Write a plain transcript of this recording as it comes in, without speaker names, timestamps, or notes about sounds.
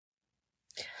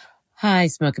Hi,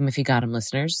 Smoke 'em if you got 'em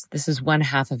listeners. This is one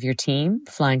half of your team,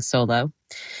 flying solo.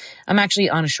 I'm actually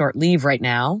on a short leave right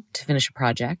now to finish a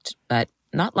project, but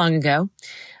not long ago,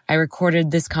 I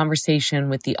recorded this conversation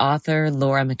with the author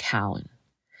Laura McKowen.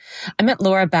 I met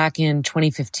Laura back in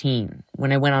 2015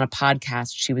 when I went on a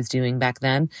podcast she was doing back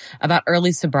then about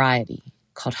early sobriety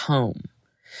called Home.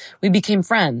 We became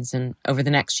friends, and over the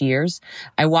next years,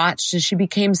 I watched as she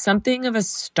became something of a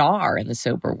star in the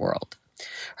sober world.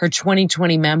 Her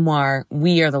 2020 memoir,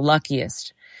 We Are the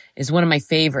Luckiest, is one of my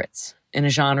favorites in a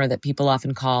genre that people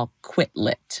often call quit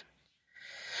lit.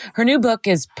 Her new book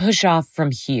is Push Off From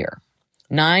Here,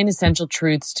 9 essential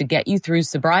truths to get you through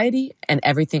sobriety and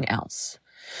everything else.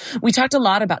 We talked a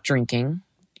lot about drinking,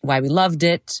 why we loved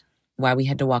it, why we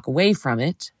had to walk away from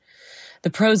it,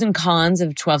 the pros and cons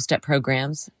of 12-step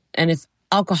programs, and if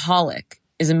alcoholic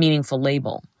is a meaningful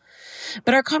label.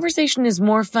 But our conversation is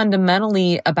more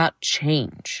fundamentally about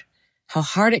change, how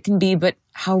hard it can be, but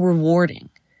how rewarding.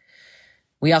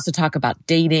 We also talk about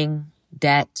dating,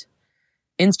 debt,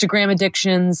 Instagram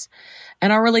addictions,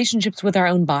 and our relationships with our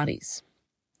own bodies.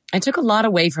 I took a lot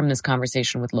away from this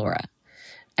conversation with Laura,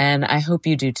 and I hope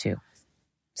you do too.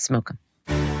 Smoke 'em.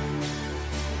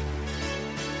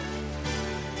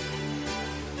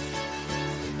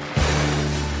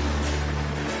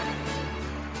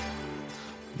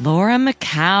 Laura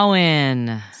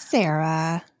McKowen.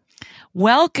 Sarah.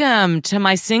 Welcome to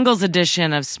my singles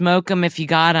edition of Smoke 'em if you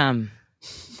got 'em.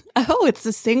 Oh, it's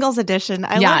the singles edition.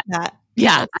 I love that.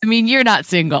 Yeah. I mean, you're not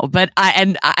single, but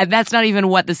that's not even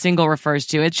what the single refers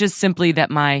to. It's just simply that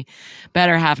my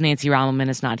better half, Nancy Rommelman,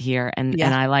 is not here. And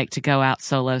I like to go out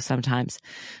solo sometimes.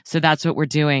 So that's what we're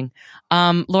doing.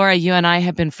 Laura, you and I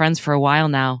have been friends for a while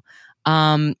now.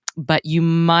 But you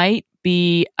might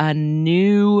be a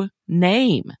new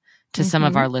name to some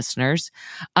of our listeners.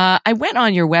 I went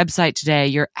on your website today,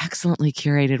 your excellently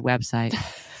curated website,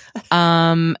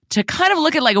 to kind of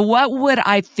look at like, what would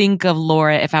I think of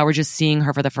Laura if I were just seeing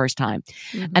her for the first time?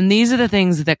 Mm-hmm. And these are the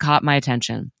things that caught my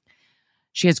attention.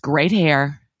 She has great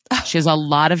hair. She has a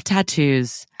lot of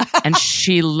tattoos and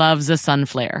she loves a sun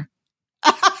flare.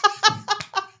 I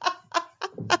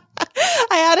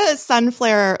had a sun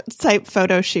flare type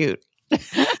photo shoot.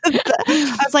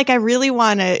 I was like, I really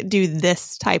want to do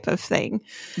this type of thing.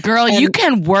 Girl, you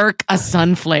can work a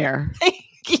sun flare. Thank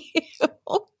you.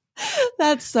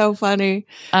 That's so funny.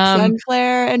 Sun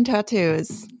flare and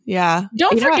tattoos. Yeah.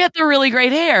 Don't forget the really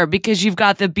great hair because you've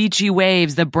got the beachy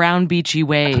waves, the brown beachy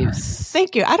waves.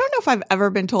 Thank you. I don't know if I've ever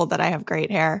been told that I have great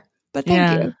hair, but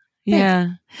thank you.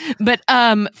 Yeah. But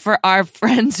for our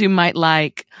friends who might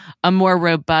like a more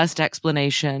robust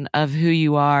explanation of who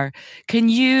you are, can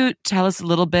you tell us a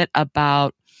little bit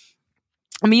about,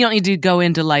 I mean, you don't need to go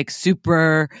into like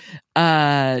super,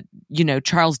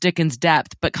 Charles Dickens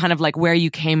depth, but kind of like where you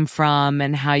came from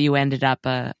and how you ended up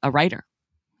a writer.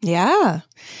 Yeah.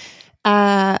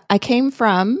 I came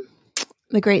from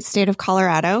the great state of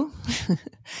Colorado.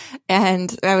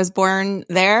 And I was born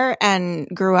there and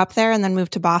grew up there and then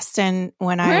moved to Boston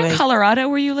when Where in Colorado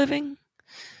were you living?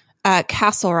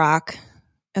 Castle Rock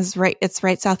it's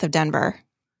right south of Denver.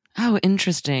 Oh,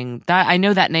 interesting. I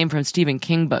know that name from Stephen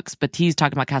King books, but he's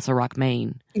talking about Castle Rock,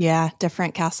 Maine. Yeah,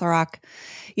 different Castle Rock.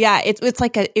 Yeah, it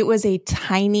was a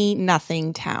tiny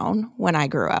nothing town when I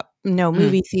grew up. No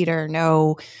movie theater,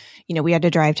 no, we had to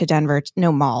drive to Denver,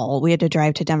 no mall. We had to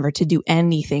drive to Denver to do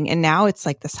anything. And now it's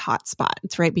like this hot spot.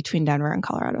 It's right between Denver and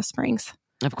Colorado Springs.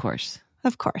 Of course.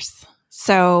 Of course.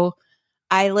 So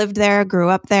I lived there, grew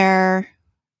up there,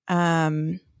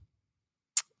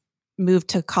 moved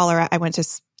to Colorado. I went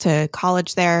to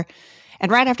college there.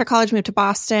 And right after college, moved to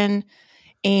Boston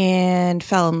and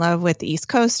fell in love with the East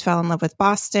Coast, fell in love with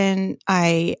Boston.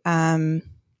 A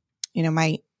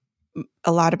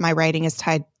lot of my writing is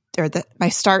tied, my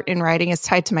start in writing is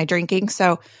tied to my drinking.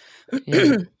 So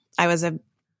I was a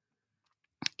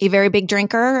very big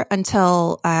drinker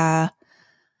until about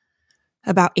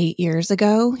 8 years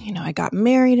ago. I got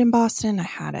married in Boston. I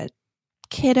had a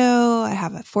kiddo. I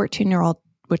have a 14-year-old,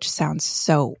 which sounds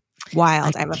so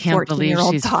wild. I have a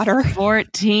 14-year-old daughter.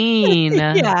 14.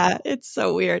 Yeah, it's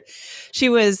so weird. She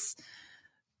was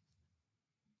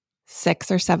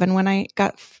 6 or 7 when I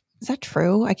got. Is that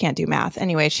true? I can't do math.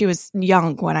 Anyway, she was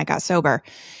young when I got sober.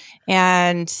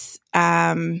 And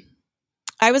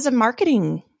I was a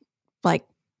marketing,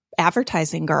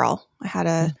 advertising girl. I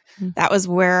had that was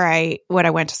what I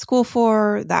went to school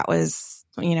for. That was,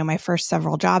 my first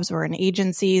several jobs were in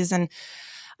agencies. And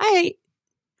that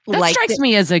strikes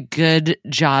me as a good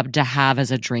job to have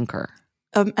as a drinker.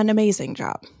 An amazing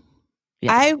job.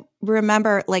 Yeah. I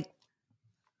remember,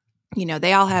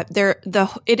 they all have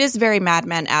it is very Mad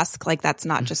Men-esque. Like that's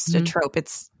not just a trope.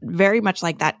 It's very much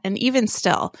like that. And even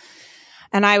still,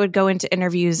 and I would go into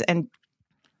interviews and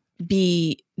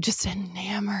be just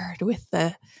enamored with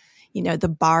the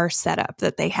bar setup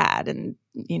that they had, and,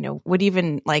 would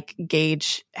even like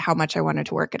gauge how much I wanted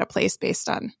to work at a place based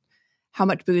on how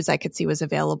much booze I could see was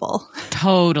available.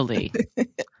 Totally.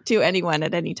 To anyone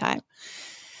at any time.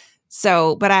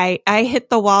 So, but I hit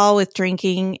the wall with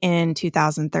drinking in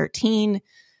 2013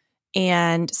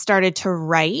 and started to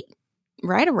write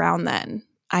right around then.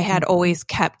 I had always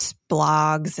kept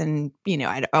blogs and,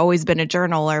 I'd always been a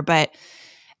journaler, but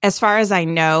as far as I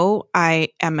know, I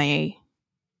am a,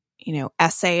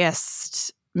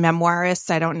 essayist, memoirist.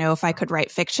 I don't know if I could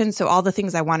write fiction. So all the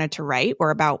things I wanted to write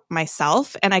were about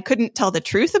myself, and I couldn't tell the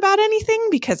truth about anything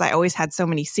because I always had so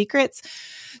many secrets.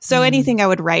 So anything I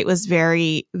would write was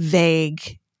very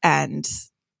vague and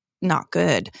not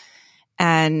good.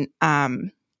 And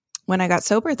when I got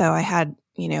sober, though, I had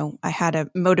a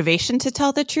motivation to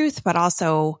tell the truth, but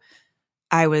also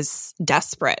I was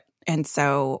desperate. And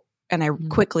I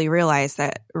quickly realized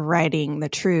that writing the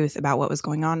truth about what was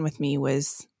going on with me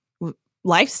was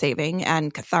life-saving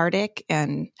and cathartic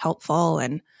and helpful.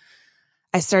 And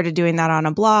I started doing that on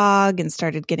a blog and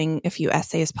started getting a few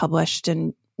essays published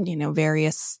in,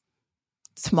 various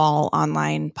small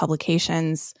online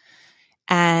publications,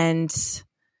 and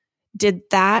did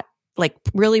that, like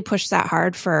really push that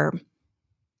hard for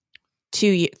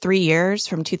 3 years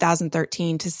from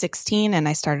 2013 to 16. And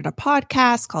I started a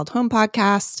podcast called Home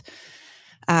Podcast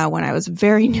when I was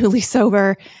very newly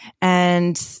sober,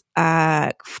 and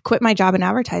quit my job in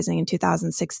advertising in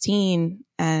 2016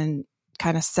 and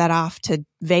kind of set off to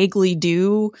vaguely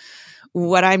do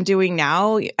what I'm doing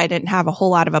now. I didn't have a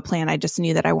whole lot of a plan. I just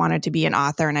knew that I wanted to be an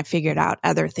author, and I figured out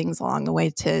other things along the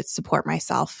way to support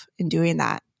myself in doing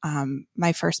that.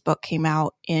 My first book came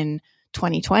out in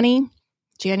 2020,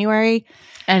 January.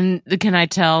 And can I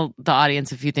tell the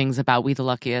audience a few things about We the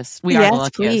Luckiest? We are the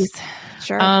Luckiest. Please.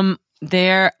 Sure.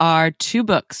 There are 2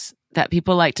 books that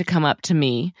people like to come up to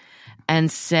me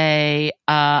and say,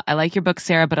 I like your book,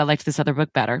 Sarah, but I liked this other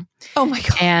book better. Oh my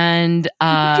God. And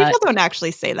people don't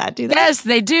actually say that, do they? Yes,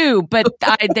 they do. But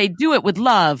they do it with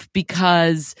love,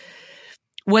 because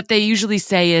what they usually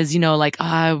say is,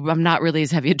 I'm not really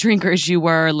as heavy a drinker as you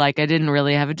were. Like, I didn't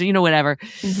really have whatever.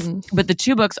 Mm-hmm. But the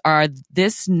 2 books are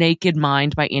This Naked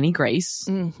Mind by Annie Grace,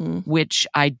 which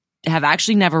I have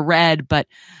actually never read, but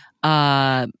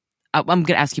I'm going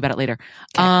to ask you about it later.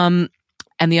 Okay.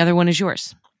 And the other one is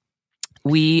yours.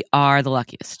 We Are the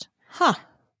Luckiest. Huh.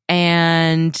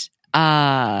 And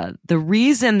the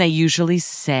reason they usually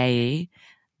say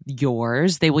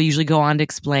yours, they will usually go on to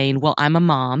explain, well, I'm a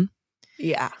mom.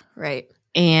 Yeah, right.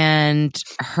 And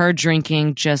her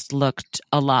drinking just looked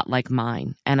a lot like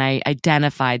mine, and I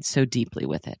identified so deeply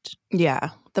with it. Yeah.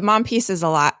 The mom piece is a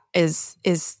lot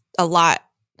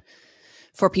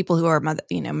for people who are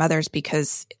mothers,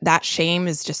 because that shame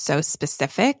is just so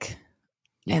specific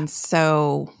and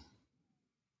so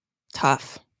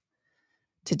tough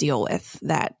to deal with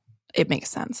that it makes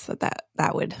sense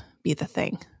that would be the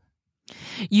thing.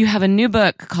 You have a new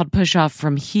book called Push Off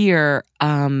From Here,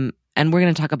 and we're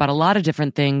going to talk about a lot of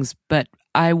different things, but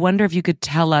I wonder if you could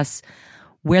tell us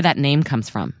where that name comes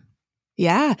from.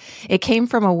 Yeah, it came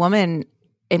from a woman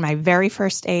in my very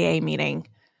first AA meeting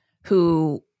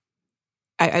who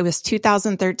I was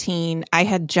 2013.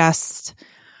 I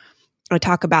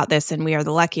talk about this in We Are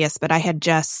the Luckiest, but I had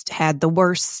just had the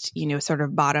worst, sort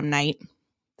of bottom night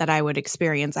that I would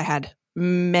experience. I had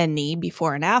many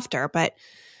before and after, but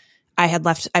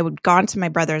I would gone to my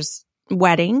brother's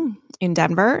wedding in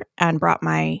Denver and brought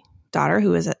my daughter, who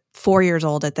was 4 years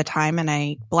old at the time, and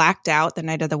I blacked out the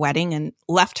night of the wedding and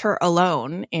left her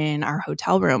alone in our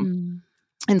hotel room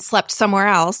and slept somewhere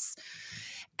else.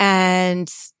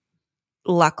 And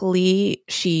luckily,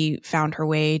 she found her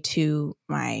way to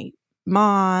my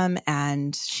mom,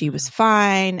 and she was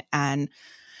fine. And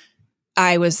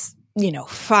I was,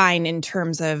 fine in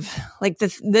terms of like the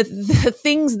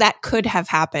things that could have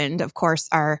happened, of course,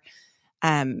 are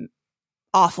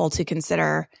awful to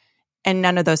consider. And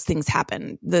none of those things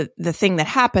happened. The thing that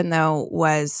happened, though,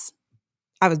 was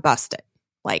I was busted.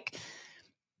 Like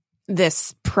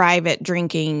this private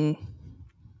drinking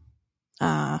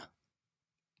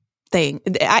thing.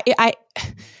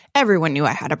 Everyone knew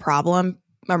I had a problem,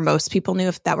 or most people knew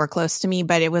if that were close to me,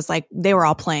 but it was like they were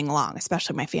all playing along,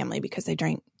 especially my family, because they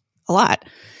drank a lot.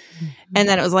 Mm-hmm. And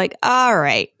then it was like, all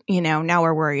right, now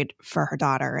we're worried for her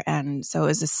daughter. And so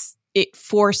it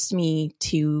forced me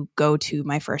to go to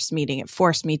my first meeting. It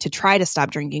forced me to try to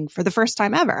stop drinking for the first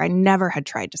time ever. I never had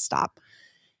tried to stop.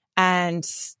 And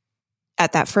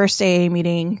at that first AA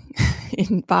meeting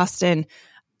in Boston,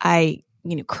 I,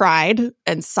 cried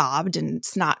and sobbed and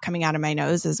snot coming out of my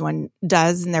nose, as one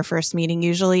does in their first meeting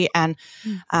usually. And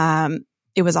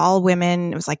it was all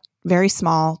women. It was like very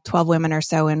small, 12 women or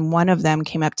so. And one of them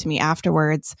came up to me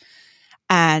afterwards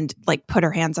and like put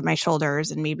her hands on my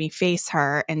shoulders and made me face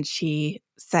her. And she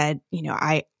said,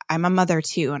 I'm a mother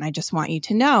too. And I just want you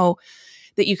to know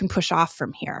that you can push off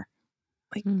from here.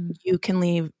 Like you can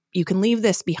leave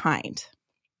this behind.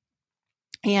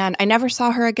 And I never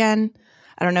saw her again.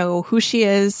 I don't know who she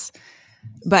is,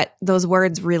 but those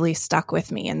words really stuck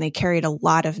with me and they carried a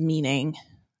lot of meaning.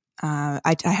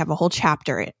 I have a whole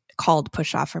chapter called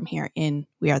Push Off From Here in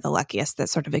We Are the Luckiest that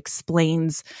sort of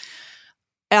explains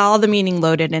all the meaning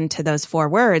loaded into those 4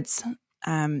 words.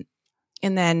 And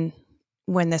then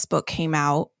when this book came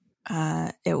out,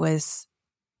 it was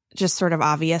just sort of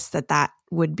obvious that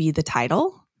would be the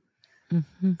title.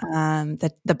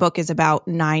 The book is about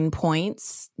 9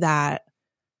 points that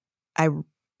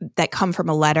come from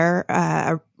a letter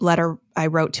I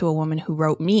wrote to a woman who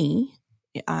wrote me.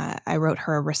 I wrote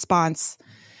her a response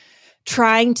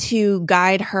trying to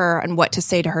guide her on what to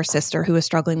say to her sister who was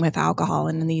struggling with alcohol.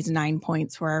 And these 9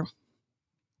 points were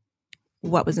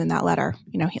what was in that letter.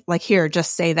 Like, here,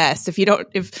 just say this.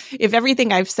 If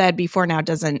everything I've said before now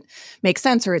doesn't make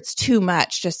sense or it's too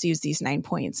much, just use these 9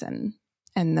 points. And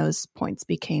those points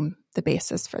became the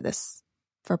basis for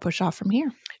Push Off From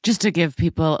Here. Just to give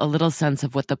people a little sense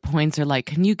of what the points are like,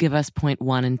 can you give us point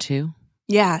 1 and 2?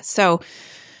 Yeah. So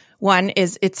 1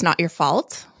 is it's not your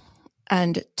fault.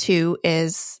 And 2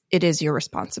 is it is your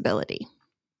responsibility.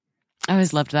 I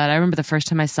always loved that. I remember the first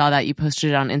time I saw that, you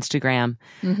posted it on Instagram.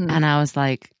 And I was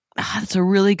like, that's a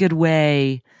really good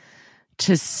way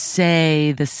to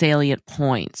say the salient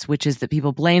points, which is that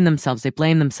people blame themselves. They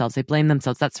blame themselves. They blame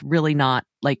themselves. That's really not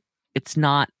it's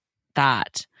not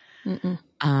that.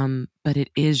 But it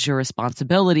is your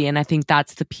responsibility. And I think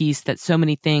that's the piece that so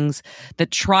many things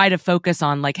that try to focus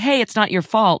on, like, hey, it's not your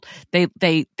fault.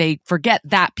 They forget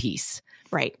that piece.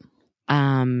 Right.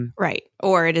 Right.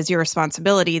 Or it is your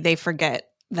responsibility. They forget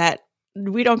that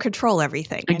we don't control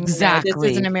everything. Exactly. And,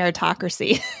 this isn't a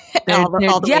meritocracy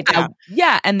all the way down.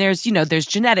 Yeah. And there's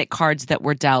genetic cards that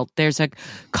were dealt. There's a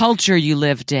culture you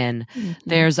lived in.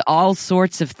 There's all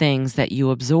sorts of things that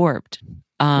you absorbed.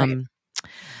 Right.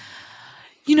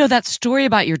 That story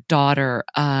about your daughter,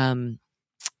 I've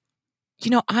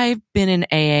been in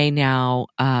AA now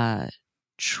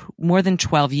more than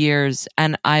 12 years,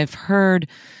 and I've heard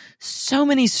so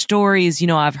many stories.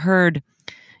 I've heard,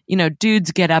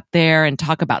 dudes get up there and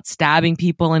talk about stabbing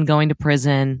people and going to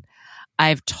prison.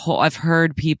 I've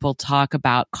heard people talk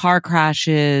about car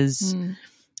crashes,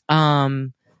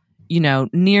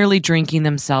 nearly drinking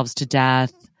themselves to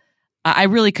death. I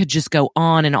really could just go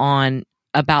on and on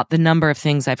about the number of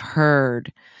things I've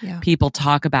heard people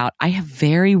talk about. I have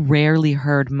very rarely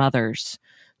heard mothers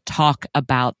talk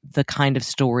about the kind of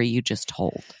story you just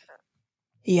told.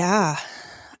 Yeah.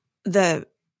 The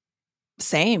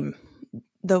same.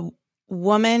 The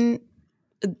woman,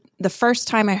 the first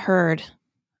time I heard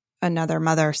another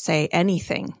mother say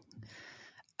anything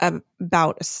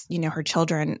about, her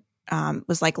children,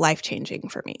 was like life-changing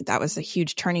for me. That was a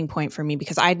huge turning point for me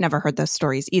because I'd never heard those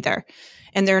stories either.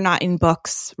 And they're not in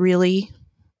books really,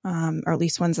 or at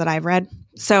least ones that I've read.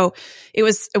 So it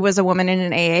was a woman in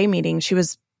an AA meeting. She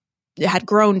had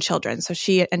grown children. So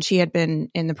she had been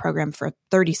in the program for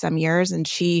 30 some years.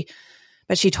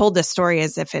 But she told this story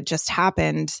as if it just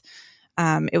happened.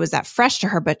 It was that fresh to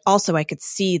her, but also I could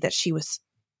see that she was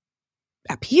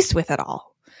at peace with it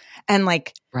all. And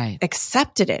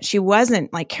accepted it. She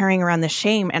wasn't carrying around the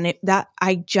shame. And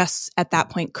I just at that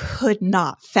point could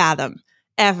not fathom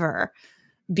ever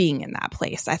being in that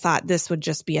place. I thought this would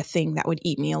just be a thing that would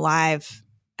eat me alive.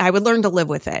 I would learn to live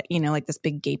with it, like this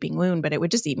big gaping wound, but it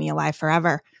would just eat me alive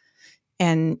forever.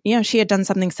 And, she had done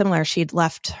something similar. She'd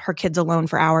left her kids alone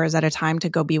for hours at a time to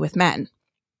go be with men.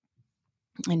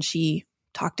 And she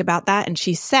talked about that. And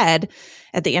she said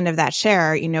at the end of that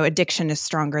share, addiction is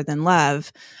stronger than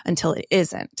love until it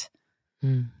isn't.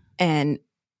 And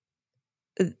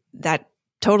that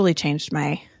totally changed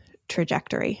my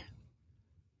trajectory.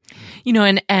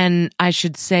 And I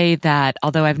should say that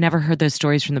although I've never heard those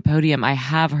stories from the podium, I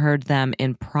have heard them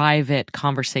in private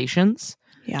conversations.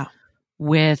 Yeah.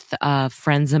 With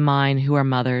friends of mine who are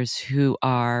mothers who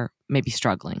are maybe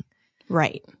struggling.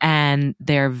 Right. And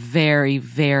they're very,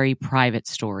 very private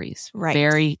stories. Right.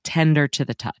 Very tender to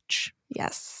the touch.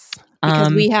 Yes.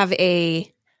 Because we have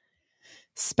a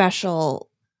special,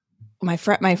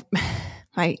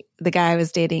 the guy I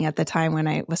was dating at the time when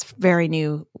I was very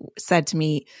new said to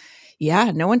me,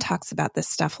 Yeah, no one talks about this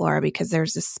stuff, Laura, because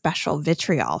there's this special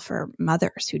vitriol for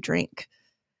mothers who drink,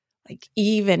 like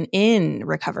even in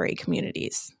recovery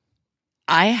communities.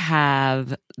 I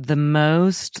have the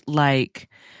most like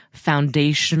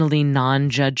foundationally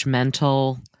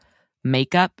non-judgmental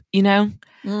makeup, you know?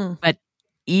 But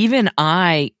even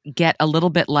I get a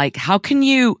little bit like,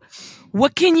 you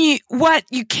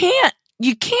can't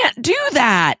do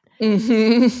that.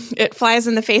 Mm-hmm. It flies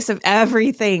in the face of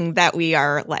everything that we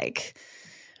are like,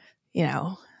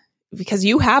 because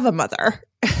you have a mother.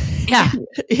 Yeah.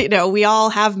 We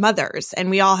all have mothers, and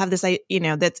we all have this, that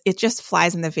it just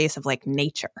flies in the face of like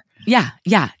nature. Yeah.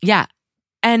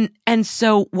 And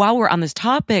so while we're on this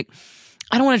topic,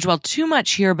 I don't want to dwell too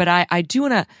much here, but I do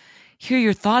want to hear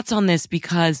your thoughts on this,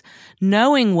 because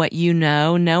knowing what you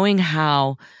know, knowing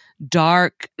how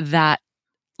dark that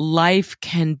life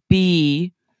can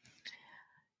be,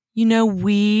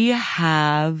 we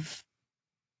have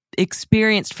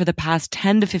experienced for the past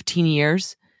 10 to 15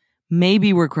 years,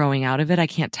 maybe we're growing out of it, I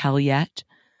can't tell yet,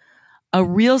 a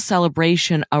real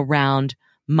celebration around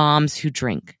moms who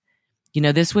drink.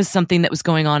 This was something that was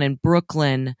going on in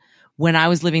Brooklyn when I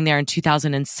was living there in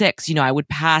 2006. I would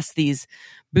pass these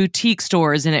boutique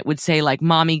stores and it would say like,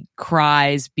 mommy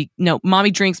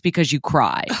drinks because you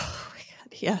cry. Oh my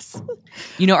God, yes.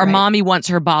 Or right. Mommy wants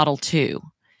her bottle too.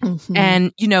 Mm-hmm.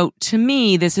 And, to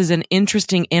me, this is an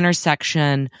interesting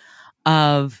intersection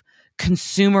of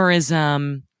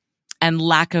consumerism and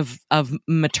lack of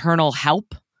maternal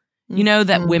help,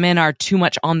 that women are too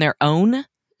much on their own.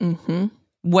 Mm-hmm.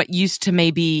 What used to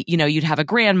maybe, you'd have a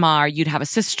grandma or you'd have a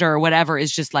sister or whatever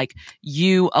is just like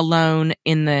you alone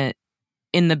in the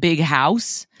big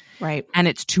house. Right. And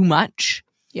it's too much.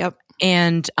 Yep.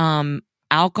 And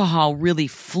alcohol really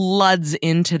floods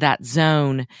into that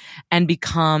zone and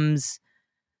becomes,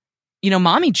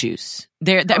 mommy juice.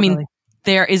 Totally. I mean,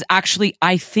 there is actually,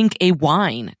 I think, a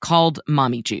wine called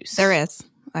mommy juice. There is.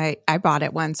 I bought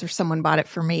it once, or someone bought it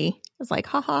for me. It was like,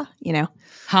 haha,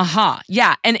 Haha.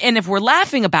 Yeah. And if we're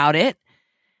laughing about it,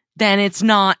 then it's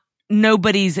not,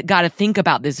 nobody's got to think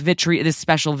about this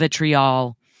special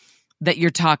vitriol that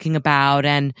you're talking about,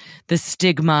 and the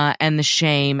stigma and the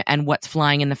shame and what's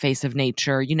flying in the face of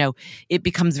nature. It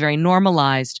becomes very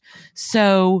normalized.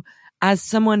 So as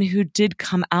someone who did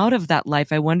come out of that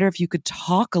life, I wonder if you could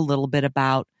talk a little bit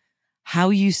about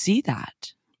how you see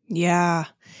that. Yeah.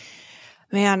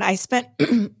 Man, I spent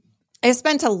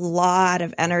a lot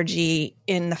of energy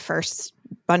in the first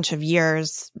bunch of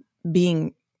years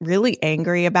being really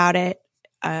angry about it,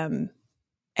 and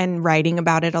writing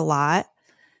about it a lot.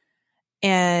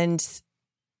 And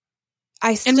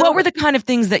what were the kind of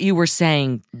things that you were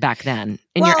saying back then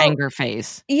in your anger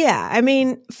phase? Yeah. I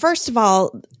mean, first of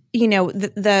all,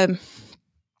 the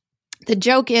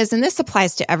joke is, and this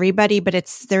applies to everybody, but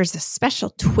there's a special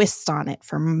twist on it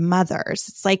for mothers.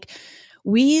 It's like,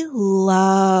 we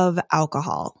love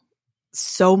alcohol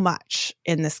so much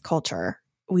in this culture.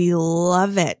 We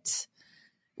love it.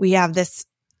 We have this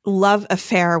love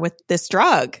affair with this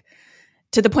drug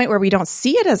to the point where we don't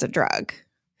see it as a drug.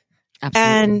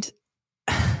 Absolutely. And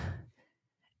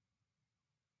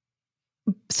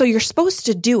so you're supposed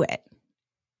to do it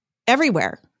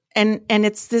everywhere. And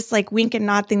it's this like wink and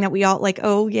nod thing that we all like,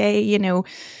 oh, yay,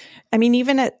 I mean,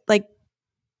 even at like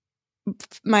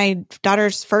my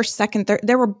daughter's first, second, third,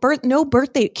 there were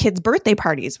kids' birthday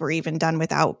parties were even done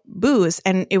without booze.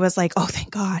 And it was like, oh,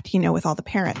 thank God, with all the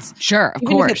parents. Sure, of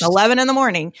even course. If it's 11 in the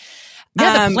morning.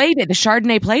 Yeah, the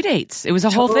Chardonnay play dates. It was a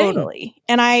whole thing. Totally.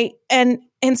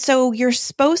 And so you're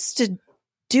supposed to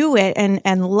do it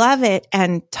and love it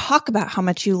and talk about how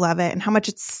much you love it and how much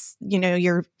it's,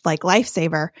 your like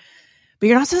lifesaver, but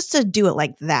you're not supposed to do it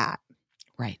like that.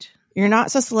 Right. You're not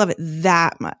supposed to love it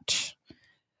that much.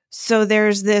 So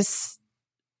there's this,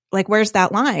 like, where's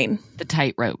that line? The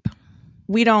tightrope.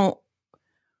 We know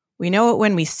it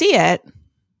when we see it,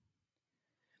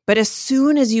 but as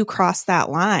soon as you cross that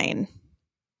line,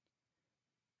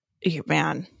 you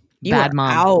Bad are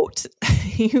mom. out.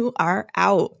 You are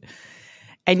out.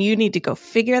 And you need to go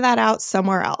figure that out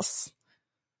somewhere else.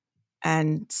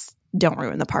 And don't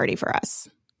ruin the party for us.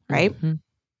 Right? Mm-hmm.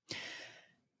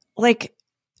 Like,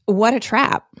 what a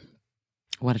trap.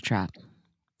 What a trap.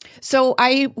 So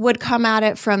I would come at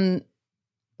it from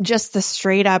just the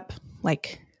straight up,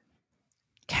 like,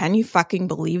 can you fucking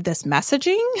believe this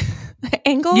messaging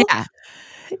angle? Yeah.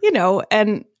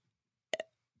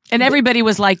 And everybody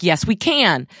was like, yes, we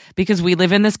can, because we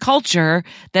live in this culture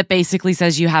that basically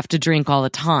says you have to drink all the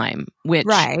time, which,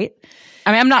 right.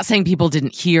 I mean, I'm not saying people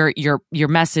didn't hear your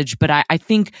message, but I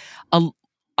think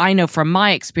I know from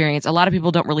my experience, a lot of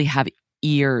people don't really have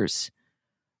ears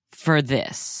for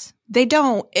this. They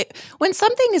don't. When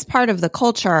something is part of the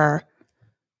culture,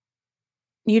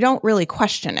 you don't really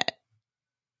question it.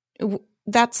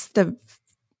 That's the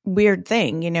weird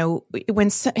thing,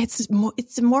 when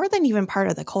it's more than even part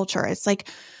of the culture. It's like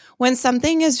when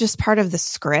something is just part of the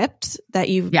script that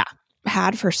you've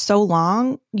had for so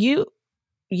long, you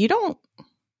don't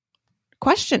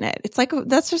question it. It's like,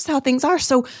 that's just how things are.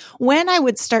 So when I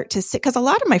would start to sit, because a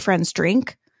lot of my friends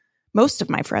drink, most of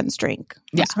my friends drink,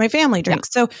 most of my family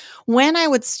drinks. So when I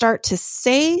would start to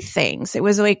say things, it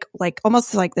was like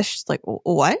almost like this, like,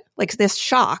 what? Like this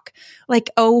shock, like,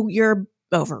 oh, you're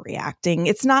overreacting.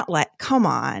 It's not come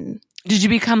on. Did you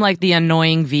become like the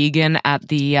annoying vegan at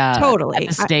the totally at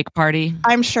the steak party?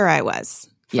 I'm sure I was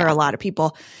for a lot of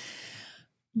people.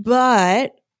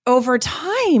 But over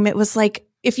time, it was like,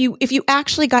 if you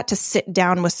actually got to sit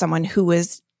down with someone who who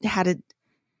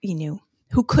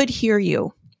could hear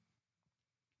you,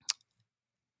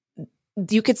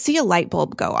 you could see a light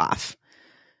bulb go off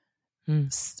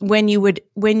when you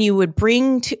would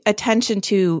bring attention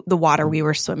to the water we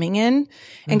were swimming in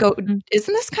and go,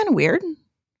 isn't this kind of weird?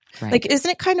 Right. Like, isn't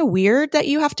it kind of weird that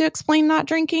you have to explain not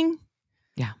drinking?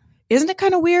 Yeah. Isn't it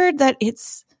kind of weird that you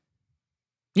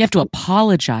have to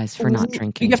apologize for not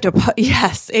drinking? You have to,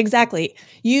 yes, exactly.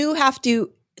 You have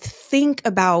to think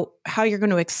about how you're going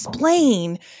to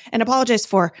explain and apologize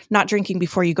for not drinking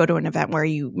before you go to an event where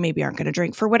you maybe aren't going to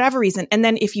drink for whatever reason. And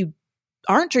then if you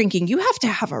aren't drinking, you have to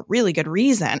have a really good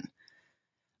reason,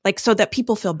 like, so that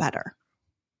people feel better.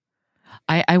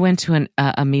 I went to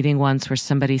a meeting once where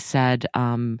somebody said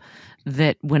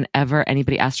that whenever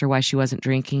anybody asked her why she wasn't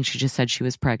drinking, she just said she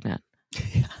was pregnant.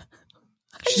 Yeah.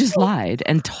 She just lied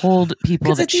and told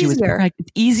people that she was pregnant.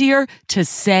 It's easier to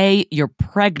say you're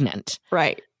pregnant.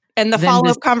 Right. And the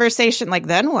follow-up conversation, like,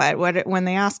 then what? When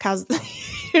they ask how's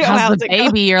the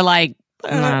baby, you're like,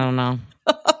 I don't know.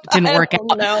 It didn't work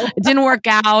out. It didn't work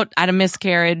out. I had a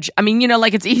miscarriage. I mean,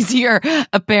 like, it's easier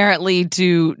apparently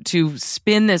to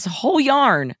spin this whole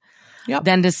yarn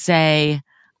than to say,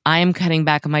 I am cutting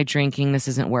back on my drinking. This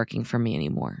isn't working for me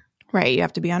anymore. Right. You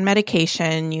have to be on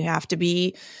medication. You have to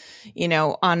be,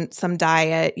 on some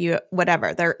diet,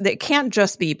 whatever. It can't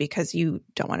just be because you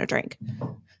don't want to drink.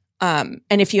 And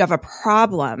if you have a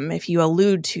problem, if you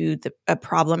allude to a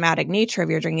problematic nature of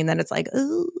your drinking, then it's like,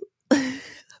 ooh,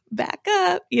 back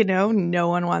up. No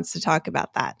one wants to talk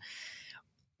about that.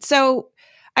 So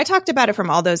I talked about it from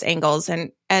all those angles,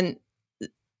 and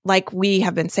like we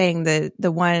have been saying,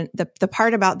 the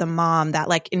part about the mom, that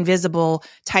like invisible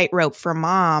tightrope for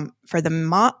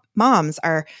the moms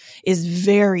is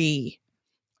very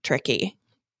tricky,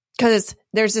 because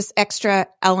there's this extra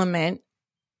element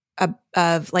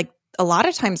of like, a lot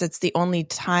of times it's the only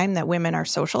time that women are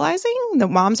socializing. The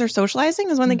moms are socializing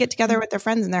is when they get together with their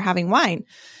friends and they're having wine.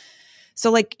 So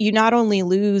like, you not only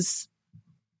lose,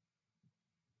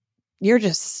 you're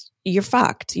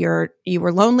fucked. You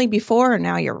were lonely before, and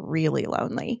now you're really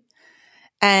lonely.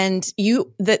 And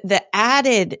the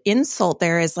added insult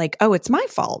there is like, oh, it's my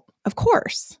fault. Of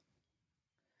course.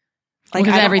 Like,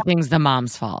 because everything's the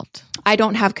mom's fault. I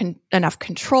don't have enough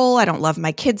control. I don't love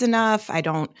my kids enough.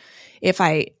 If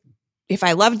I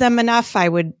loved them enough, I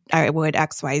would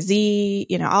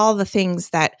XYZ, all the things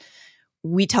that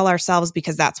we tell ourselves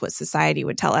because that's what society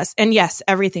would tell us. And yes,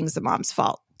 everything's the mom's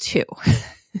fault too.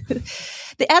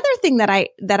 The other thing that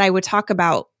I would talk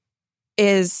about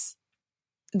is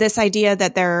this idea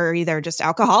that they're either just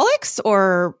alcoholics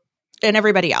and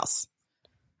everybody else.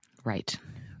 Right.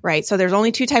 Right. So there's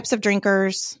only two types of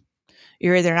drinkers.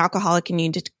 You're either an alcoholic and you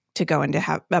need to go into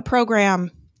have a program,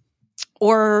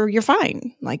 or you're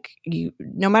fine. Like,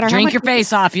 no matter how much drink your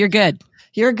face off, you're good.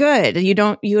 You're good. You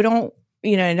don't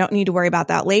need to worry about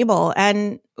that label.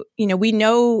 And, we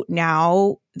know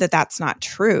now that that's not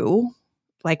true.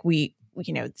 Like,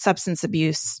 substance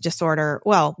abuse disorder.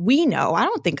 Well, we know. I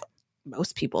don't think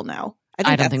most people know.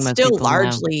 I think that's still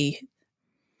largely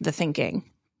the thinking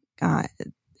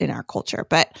in our culture.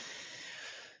 But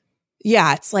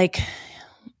yeah, it's like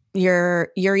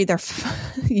you're either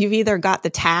you've either got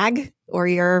the tag or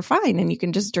you're fine and you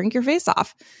can just drink your face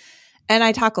off. And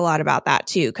I talk a lot about that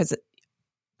too, because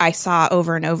I saw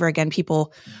over and over again,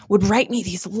 people would write me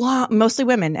these long, mostly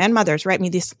women and mothers, write me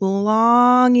these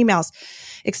long emails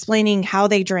explaining how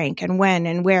they drank and when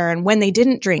and where and when they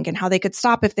didn't drink and how they could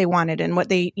stop if they wanted and what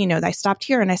they, I stopped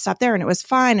here and I stopped there and it was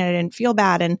fine and I didn't feel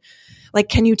bad. And like,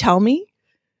 can you tell me?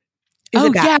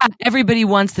 Yeah. Everybody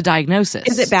wants the diagnosis.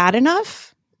 Is it bad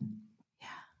enough?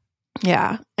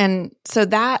 Yeah. And so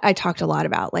that I talked a lot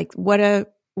about, like, what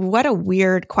a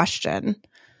weird question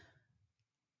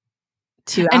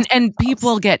to and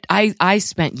people get, I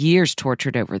spent years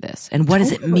tortured over this. And what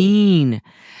does it mean?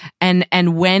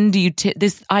 And when do you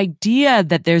this idea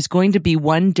that there's going to be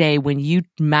one day when you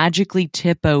magically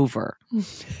tip over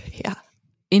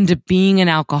into being an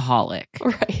alcoholic.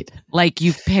 Right. Like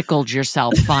you've pickled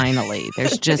yourself finally.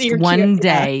 There's just one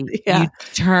day you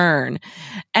turn.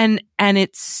 And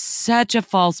it's such a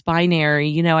false binary.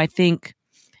 You know, I think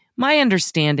my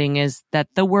understanding is that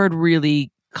the word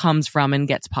really comes from and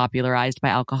gets popularized by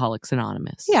Alcoholics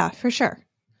Anonymous. Yeah, for sure.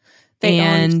 They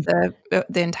owned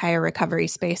the entire recovery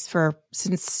space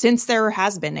since there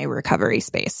has been a recovery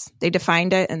space. They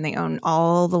defined it and they own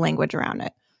all the language around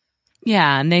it.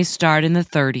 Yeah, and they start in the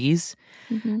 30s.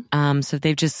 So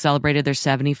they've just celebrated their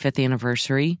 75th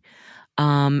anniversary.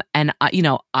 And, you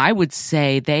know, I would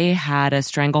say they had a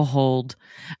stranglehold.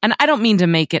 And I don't mean to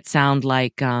make it sound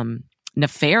like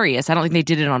nefarious. I don't think they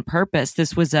did it on purpose.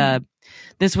 This was a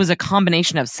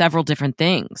combination of several different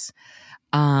things.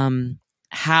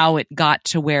 How it got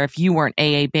to where if you weren't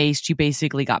AA based, you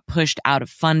basically got pushed out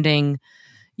of funding.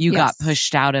 You got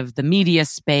pushed out of the media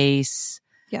space.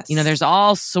 Yes. You know, there's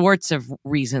all sorts of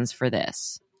reasons for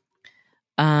this.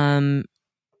 But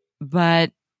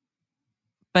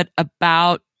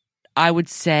about, I would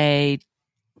say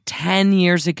 10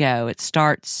 years ago, it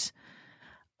starts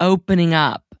opening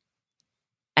up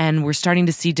and we're starting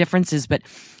to see differences. But,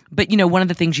 you know, one of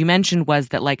the things you mentioned was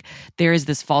that like there is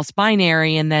this false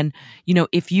binary. And then, you know,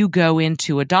 if you go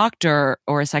into a doctor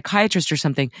or a psychiatrist or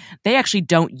something, they actually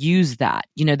don't use that.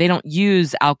 You know, they don't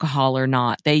use alcohol or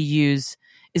not. They use,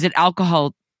 is it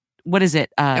alcohol? What is it?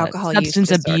 Alcohol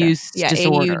substance abuse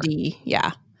disorder. AUD.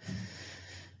 Yeah.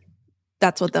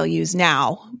 That's what they'll use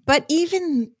now. But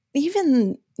even,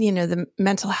 you know, the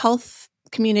mental health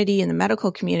community and the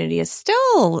medical community is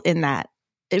still in that,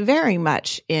 very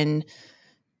much in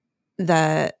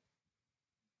the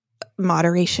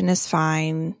moderation is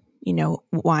fine. You know,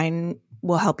 wine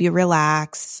will help you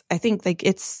relax. I think like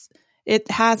it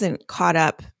hasn't caught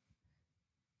up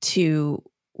to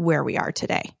where we are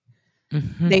today.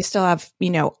 Mm-hmm. They still have,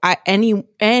 you know,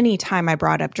 any time I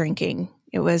brought up drinking,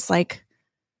 it was like,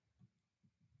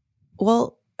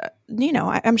 well, you know,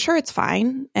 I'm sure it's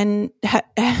fine. And I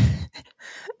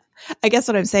guess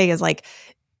what I'm saying is like,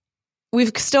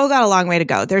 we've still got a long way to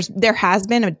go. There has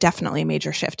been definitely a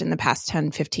major shift in the past 10,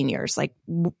 15 years, like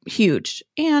huge,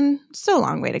 and still a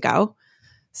long way to go.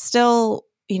 Still,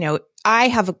 you know, I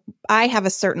have a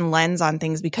certain lens on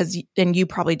things because, and you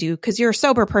probably do, because you're a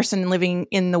sober person living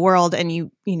in the world and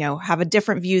you know, have a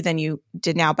different view than you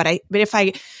did now. But if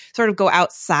I sort of go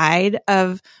outside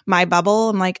of my bubble,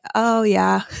 I'm like, oh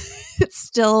yeah, it's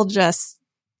still just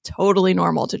totally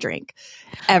normal to drink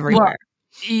everywhere. Well,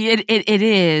 it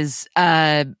is.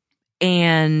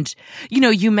 And, you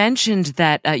know, you mentioned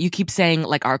that you keep saying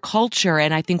like our culture.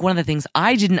 And I think one of the things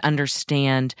I didn't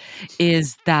understand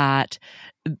is that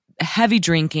heavy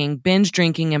drinking, binge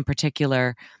drinking in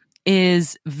particular,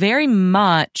 is very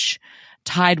much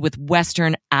tied with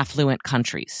Western affluent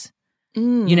countries.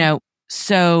 You know,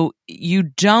 so you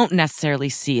don't necessarily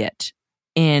see it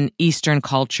in Eastern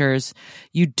cultures.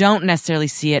 You don't necessarily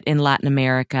see it in Latin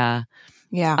America.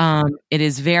 Yeah. It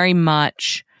is very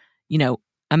much, you know,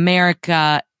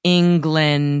 America,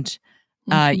 England,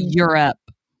 Europe,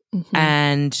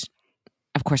 and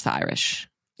of course the Irish.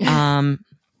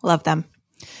 Love them.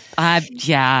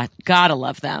 Yeah, gotta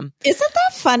love them. Isn't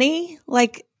that funny?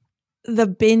 Like the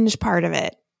binge part of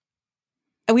it.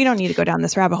 We don't need to go down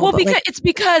this rabbit hole. Well,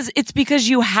 because it's because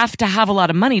you have to have a lot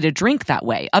of money to drink that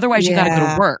way. Otherwise, you got to go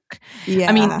to work. Yeah.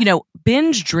 I mean, you know,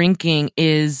 binge drinking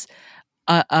is,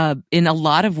 in a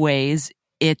lot of ways,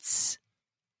 it's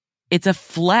a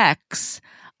flex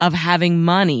of having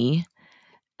money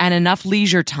and enough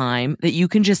leisure time that you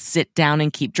can just sit down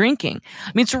and keep drinking.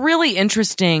 I mean, it's really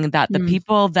interesting that the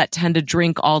people that tend to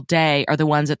drink all day are the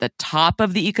ones at the top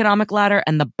of the economic ladder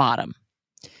and the bottom.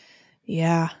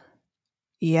 Yeah.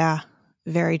 Yeah.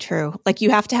 Very true. Like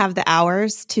you have to have the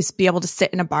hours to be able to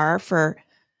sit in a bar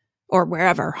or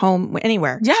wherever, home,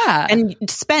 anywhere. Yeah. And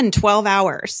spend 12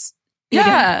 hours.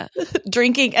 Yeah.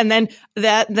 Drinking and then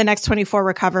the next 24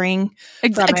 recovering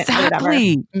from exactly. it or whatever.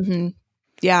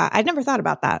 Yeah, I'd never thought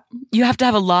about that. You have to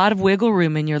have a lot of wiggle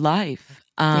room in your life.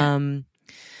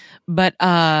 But,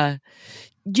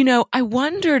 you know, I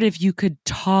wondered if you could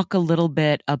talk a little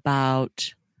bit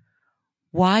about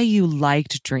why you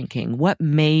liked drinking. What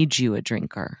made you a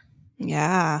drinker?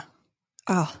 Yeah.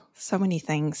 Oh, so many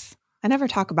things. I never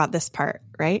talk about this part,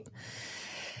 right?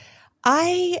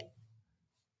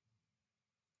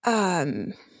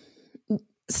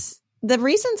 The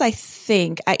reasons I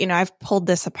think, you know, I've pulled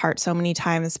this apart so many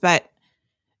times, but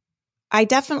I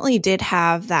definitely did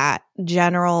have that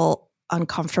general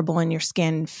uncomfortable in your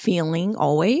skin feeling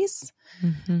always.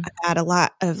 Mm-hmm. I had a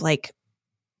lot of like,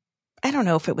 I don't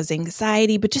know if it was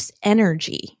anxiety, but just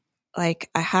energy. Like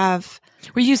I have.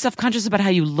 Were you self-conscious about how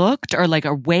you looked or like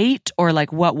a weight or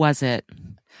like what was it?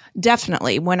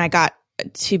 Definitely. When I got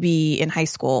to be in high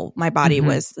school, my body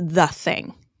was the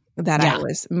thing that I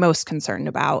was most concerned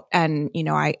about. And, you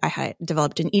know, I had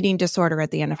developed an eating disorder at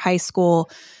the end of high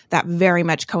school that very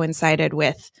much coincided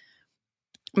with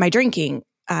my drinking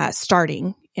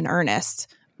starting in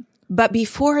earnest. But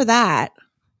before that,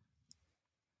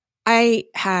 I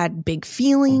had big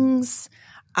feelings.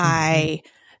 My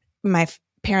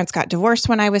parents got divorced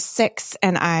when I was 6,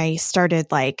 and I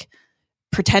started like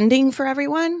pretending for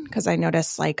everyone because I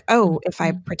noticed like, oh, if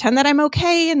I pretend that I'm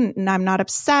okay and I'm not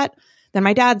upset, then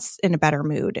my dad's in a better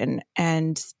mood.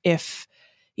 And if,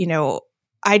 you know,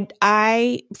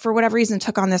 I for whatever reason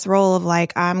took on this role of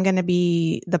like, I'm going to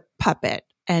be the puppet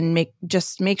and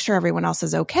make sure everyone else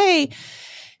is okay.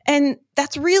 And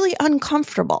that's really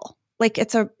uncomfortable. Like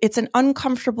it's an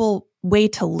uncomfortable way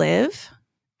to live.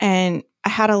 And I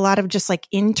had a lot of just like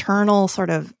internal sort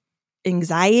of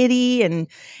anxiety and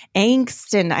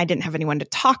angst, and I didn't have anyone to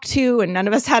talk to, and none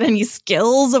of us had any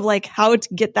skills of like how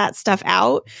to get that stuff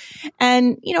out.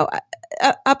 And, you know,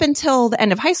 up until the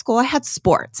end of high school, I had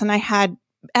sports and I had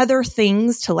other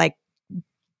things to like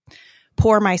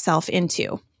pour myself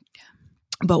into.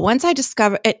 But once I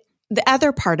discovered it, the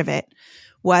other part of it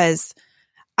was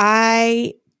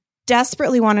I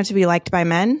desperately wanted to be liked by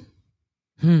men,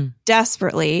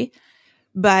 desperately,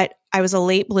 but I was a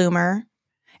late bloomer.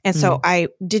 And so I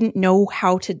didn't know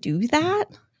how to do that.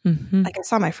 Like I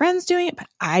saw my friends doing it, but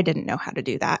I didn't know how to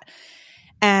do that.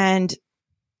 And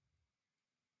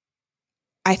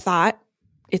I thought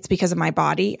it's because of my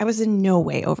body. I was in no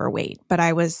way overweight, but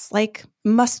I was like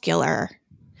muscular.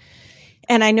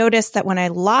 And I noticed that when I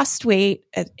lost weight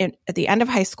at the end of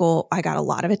high school, I got a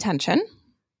lot of attention.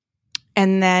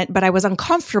 But I was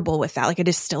uncomfortable with that. Like I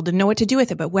just still didn't know what to do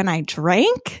with it. But when I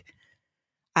drank,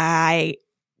 I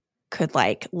could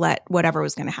like let whatever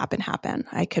was going to happen.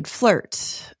 I could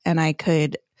flirt and I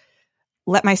could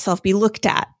let myself be looked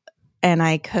at and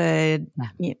I could,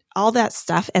 you know, all that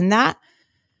stuff. And that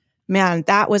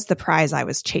was the prize I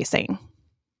was chasing.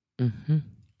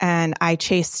 And I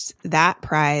chased that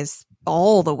prize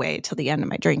all the way till the end of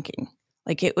my drinking.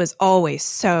 Like it was always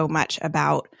so much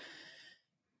about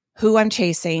who I'm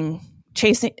chasing,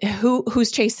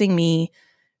 who's chasing me,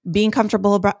 being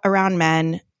comfortable around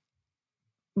men,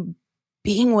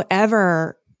 being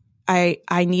whatever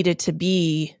I needed to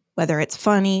be, whether it's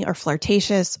funny or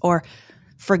flirtatious or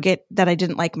forget that I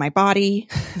didn't like my body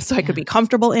so I could be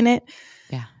comfortable in it.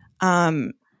 Yeah.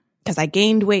 Because I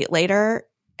gained weight later.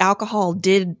 Alcohol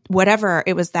did whatever.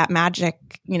 It was that magic,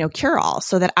 you know, cure all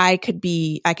so that I could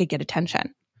get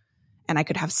attention and I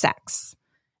could have sex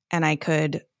and I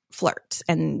could flirt.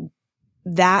 And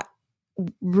that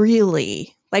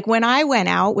really, like when I went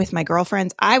out with my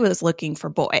girlfriends, I was looking for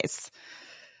boys.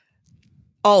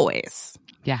 Always.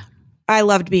 Yeah. I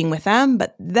loved being with them,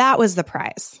 but that was the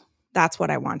prize. That's what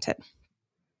I wanted.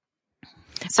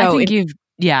 So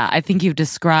I think you've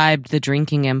described the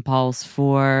drinking impulse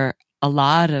for a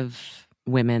lot of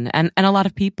women and a lot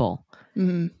of people.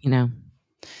 You know,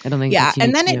 I don't think. Yeah,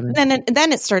 and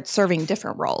then it starts serving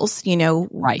different roles. You know,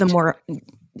 right. The more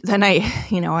then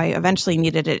I eventually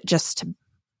needed it just to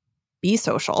be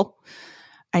social.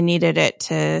 I needed it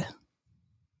to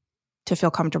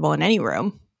feel comfortable in any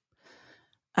room.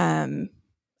 I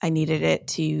needed it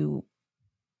to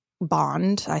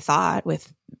bond, I thought,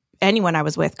 with anyone I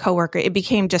was with, coworker. It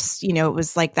became just, you know, it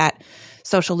was like that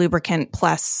social lubricant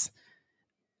plus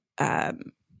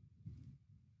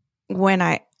when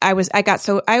I would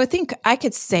think I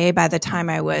could say by the time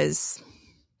I was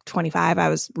 25, I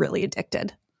was really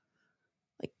addicted,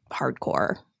 like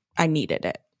hardcore. I needed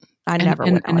it. I never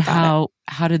went out without it.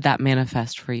 How did that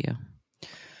manifest for you?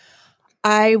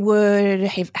 I would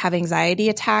have anxiety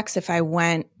attacks if I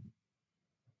went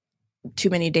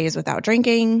too many days without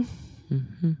drinking.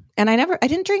 And I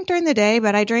didn't drink during the day,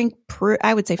 but I drank,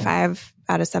 I would say 5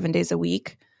 out of 7 days a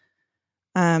week.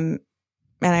 And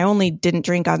I only didn't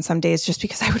drink on some days just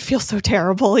because I would feel so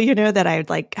terrible, you know, that I would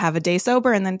like have a day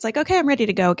sober and then it's like, okay, I'm ready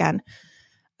to go again.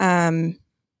 Yeah,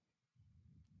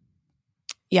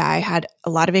 I had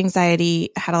a lot of anxiety.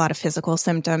 I had a lot of physical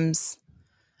symptoms.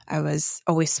 I was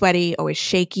always sweaty, always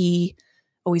shaky,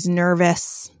 always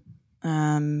nervous.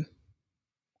 I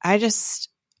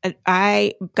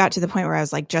got to the point where I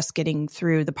was like just getting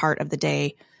through the part of the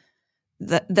day,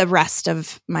 the rest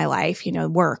of my life, you know,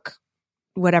 work,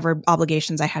 whatever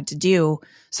obligations I had to do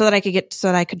so that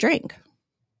I could drink.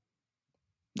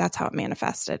 That's how it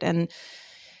manifested. And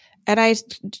I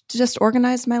just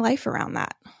organized my life around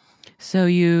that. So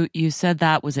you said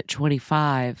that was at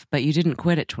 25, but you didn't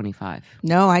quit at 25.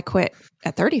 No, I quit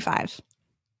at 35.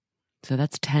 So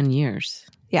that's 10 years.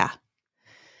 Yeah.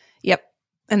 Yep.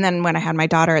 And then when I had my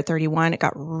daughter at 31, it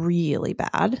got really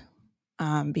bad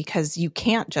because you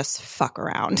can't just fuck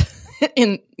around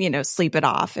and, sleep it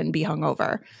off and be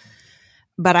hungover.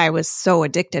 But I was so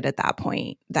addicted at that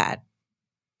point that,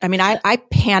 I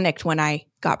panicked when I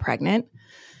got pregnant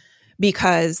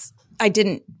because I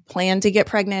didn't plan to get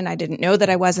pregnant. I didn't know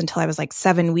that I was until I was like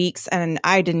 7 weeks, and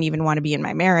I didn't even want to be in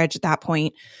my marriage at that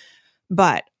point.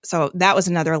 But so that was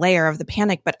another layer of the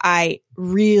panic. But I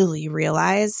really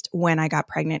realized when I got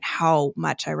pregnant how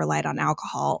much I relied on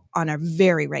alcohol on a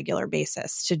very regular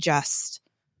basis to just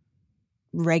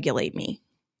regulate me.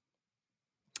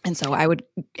 And so I would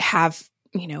have,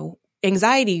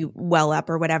 anxiety well up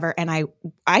or whatever. And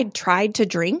I tried to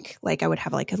drink, like I would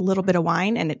have like a little bit of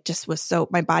wine, and it just was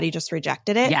my body just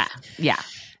rejected it. Yeah. Yeah.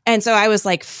 And so I was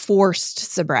like forced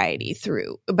sobriety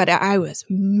through, but I was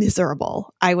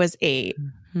miserable. I was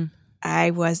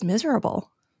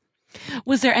miserable.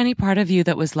 Was there any part of you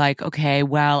that was like, okay,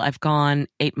 well, I've gone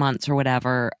 8 months or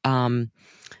whatever.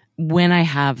 When I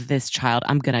have this child,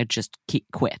 I'm going to just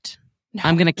quit. No.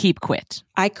 I'm going to keep quit.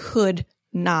 I could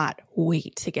not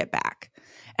wait to get back.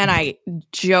 And I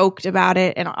joked about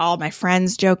it, and all my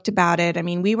friends joked about it.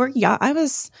 We were young. I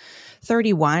was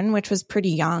 31, which was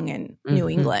pretty young in New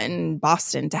England and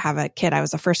Boston to have a kid. I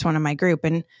was the first one in my group.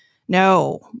 And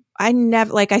no, I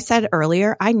never, like I said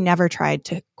earlier, I never tried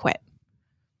to quit.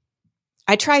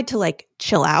 I tried to like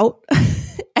chill out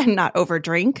and not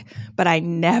overdrink, but I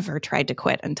never tried to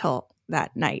quit until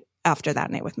that night, after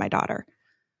that night with my daughter.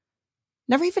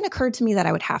 Never even occurred to me that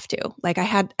I would have to. Like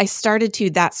I started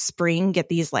to that spring get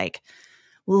these like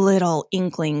little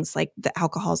inklings, like the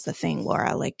alcohol's the thing,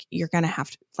 Laura, like you're going to have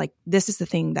to, like, this is the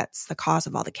thing that's the cause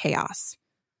of all the chaos.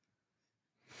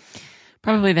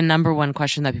 Probably the number one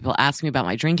question that people ask me about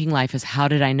my drinking life is, how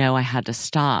did I know I had to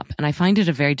stop? And I find it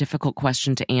a very difficult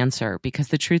question to answer, because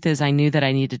the truth is I knew that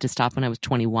I needed to stop when I was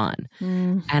 21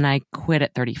 and I quit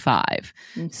at 35.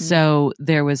 So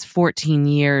there was 14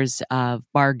 years of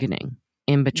bargaining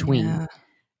in between. Yeah.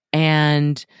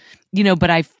 And,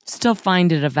 but I still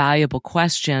find it a valuable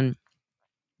question.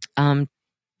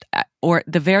 Or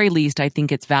at the very least, I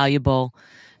think it's valuable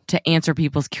to answer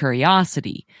people's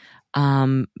curiosity.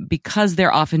 Because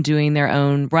they're often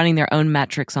running their own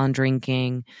metrics on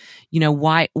drinking.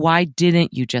 Why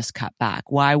didn't you just cut back?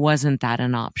 Why wasn't that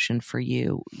an option for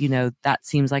you? That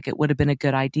seems like it would have been a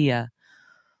good idea.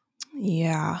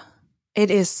 Yeah,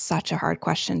 it is such a hard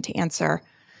question to answer.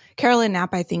 Carolyn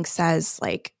Knapp, I think, says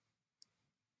like,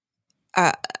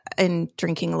 in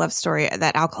Drinking a Love Story,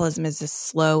 that alcoholism is a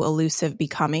slow, elusive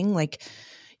becoming. Like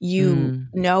you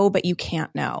know, but you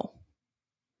can't know.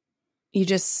 You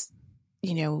just,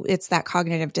 it's that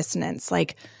cognitive dissonance.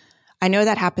 Like I know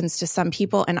that happens to some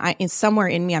people, and somewhere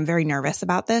in me, I'm very nervous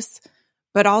about this,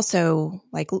 but also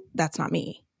like, that's not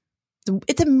me.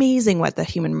 It's amazing what the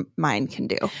human mind can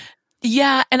do.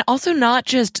 Yeah. And also not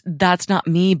just that's not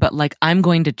me, but like, I'm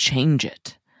going to change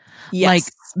it.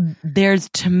 Yes. Like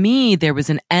there was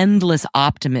an endless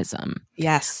optimism.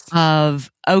 Yes.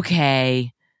 Of,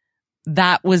 okay,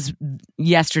 that was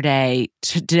yesterday.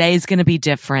 Today's going to be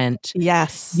different.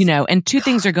 Yes. And two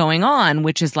things are going on,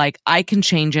 which is like, I can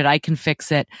change it. I can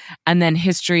fix it. And then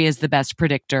history is the best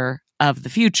predictor of the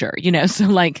future, so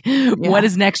like, what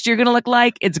is next year going to look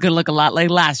like? It's going to look a lot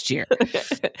like last year.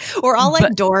 Or all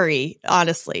like Dory,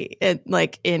 honestly,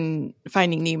 like in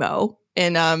Finding Nemo,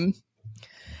 and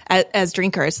as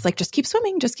drinkers, like just keep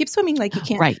swimming. Like you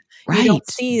can't, right. You don't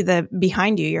see the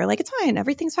behind you. You're like, it's fine.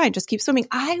 Everything's fine. Just keep swimming.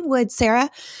 Sarah,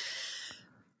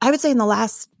 I would say in the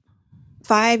last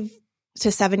 5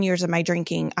 to 7 years of my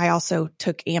drinking, I also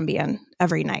took Ambien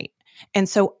every night. And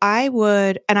so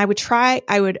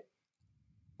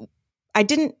I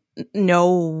didn't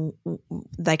know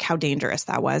like how dangerous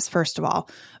that was, first of all,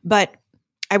 but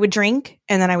I would drink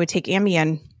and then I would take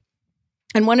Ambien.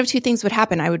 And one of two things would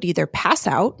happen. I would either pass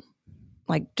out,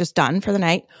 like just done for the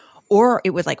night, or it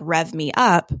would like rev me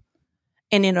up.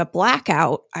 And in a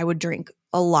blackout, I would drink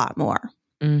a lot more.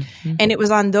 Mm-hmm. And it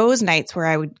was on those nights where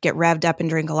I would get revved up and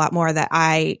drink a lot more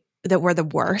that were the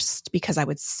worst, because I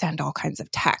would send all kinds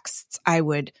of texts. I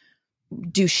would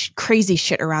do crazy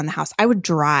shit around the house. I would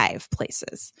drive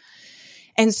places.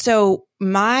 And so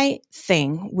my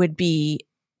thing would be,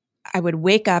 I would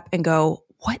wake up and go,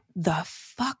 what the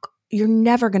fuck? You're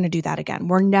never going to do that again.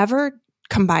 We're never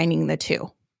combining the two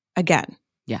again.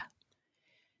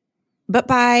 But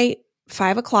by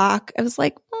 5:00, I was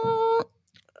like,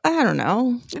 I don't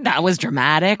know. That was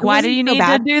dramatic. Why do you need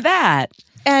to do that?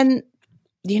 And,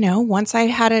 once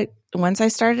I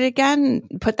started again,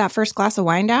 put that first glass of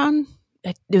wine down,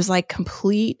 it was like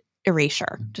complete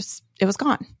erasure. Just, it was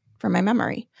gone from my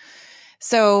memory.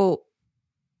 So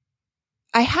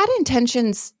I had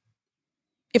intentions.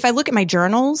 If I look at my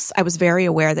journals, I was very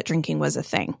aware that drinking was a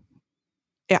thing.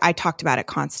 I talked about it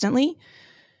constantly,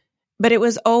 but it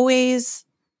was always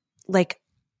like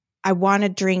I want to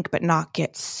drink, but not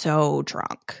get so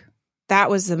drunk. That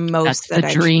was the most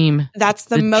dream. That's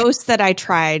the most that I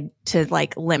tried to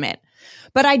like limit.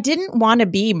 But I didn't want to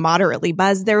be moderately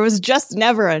buzzed. There was just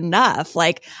never enough.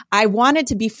 Like I wanted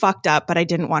to be fucked up, but I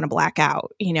didn't want to black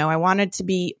out. I wanted to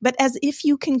be, but as if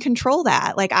you can control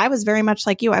that. Like I was very much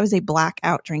like you. I was a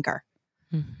blackout drinker.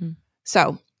 Mm-hmm.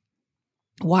 So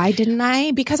why didn't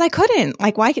I? Because I couldn't.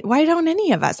 Like why don't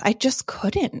any of us? I just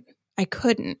couldn't. I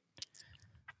couldn't.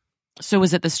 So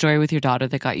was it the story with your daughter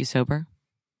that got you sober?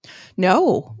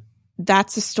 No.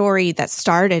 That's a story that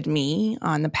started me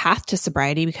on the path to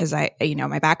sobriety because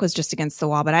my back was just against the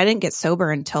wall, but I didn't get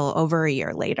sober until over a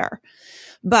year later.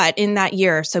 But in that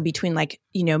year, so between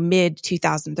mid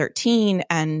 2013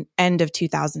 and end of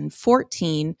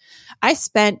 2014, I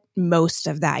spent most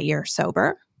of that year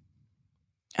sober.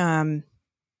 And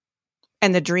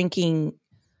the drinking,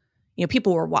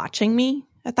 people were watching me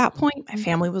at that point. My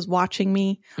family was watching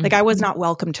me. Like I was not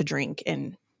welcome to drink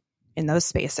in those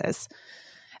spaces.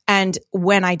 And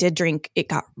when I did drink, it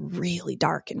got really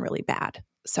dark and really bad.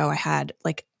 So I had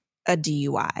like a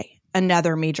DUI,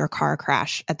 another major car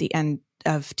crash at the end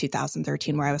of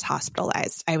 2013 where I was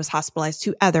hospitalized. I was hospitalized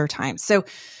 2 other times. So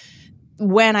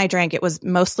when I drank, it was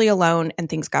mostly alone and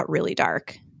things got really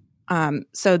dark.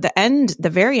 So the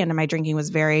very end of my drinking was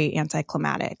very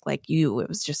anticlimactic. Like it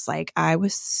was just like I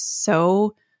was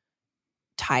so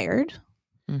tired.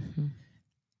 Mm-hmm.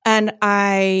 And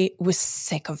I was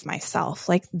sick of myself.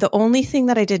 Like the only thing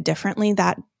that I did differently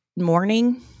that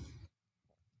morning,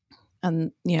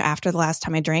 after the last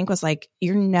time I drank was like,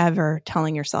 you're never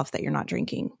telling yourself that you're not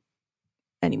drinking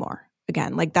anymore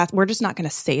again. Like that, we're just not going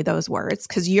to say those words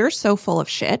because you're so full of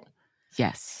shit.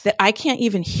 Yes. That I can't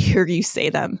even hear you say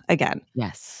them again.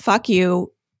 Yes. Fuck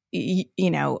you.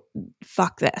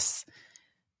 Fuck this.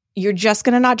 You're just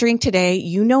going to not drink today.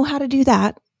 You know how to do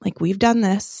that. Like we've done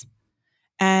this.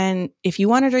 And if you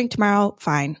want to drink tomorrow,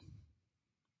 fine.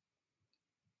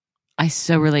 I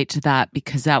so relate to that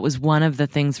because that was one of the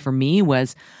things for me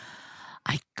was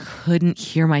I couldn't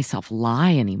hear myself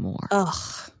lie anymore.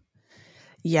 Ugh.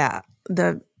 Yeah.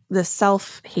 The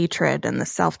self-hatred and the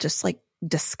self just like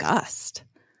disgust.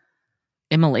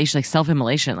 Immolation, like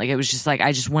self-immolation. Like it was just like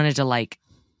I just wanted to like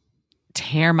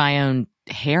tear my own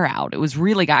hair out. It was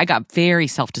really, I got very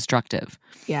self-destructive.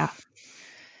 Yeah.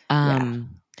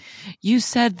 You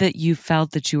said that you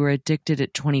felt that you were addicted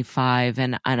at 25,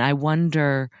 and I wanted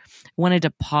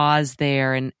to pause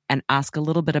there and ask a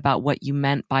little bit about what you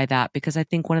meant by that, because I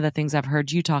think one of the things I've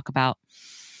heard you talk about,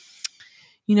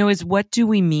 is what do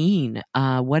we mean?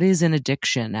 What is an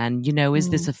addiction? And, is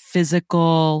this a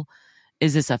physical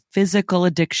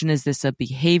addiction? Is this a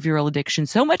behavioral addiction?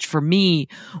 So much for me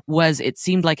it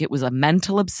seemed like it was a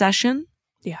mental obsession.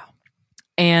 Yeah.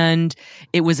 And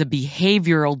it was a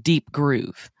behavioral deep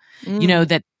groove.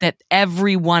 That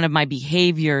every one of my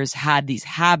behaviors had these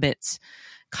habits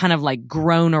kind of like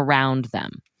grown around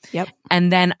them. Yep.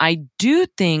 And then I do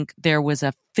think there was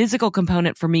a physical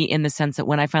component for me in the sense that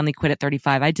when I finally quit at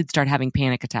 35, I did start having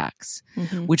panic attacks,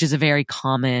 which is a very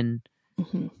common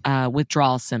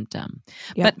withdrawal symptom.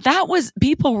 Yep. But that was,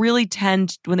 people really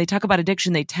tend, when they talk about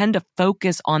addiction, they tend to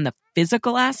focus on the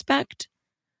physical aspect.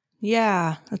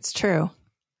 Yeah, that's true.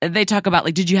 They talk about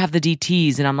like, did you have the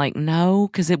DTs? And I'm like, no,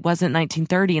 because it wasn't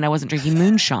 1930 and I wasn't drinking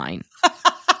moonshine.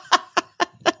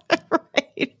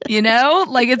 Right.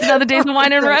 Like it's another days of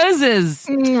wine and roses.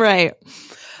 Right.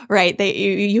 Right.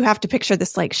 You have to picture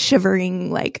this like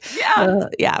shivering, like,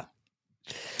 yeah.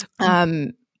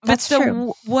 But so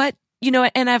true. What,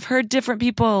 and I've heard different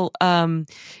people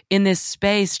in this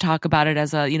space talk about it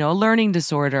as a learning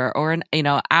disorder or an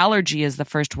allergy is the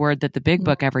first word that the Big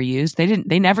Book ever used.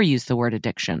 They never used the word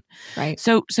addiction. Right.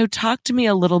 So talk to me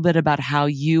a little bit about how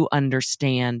you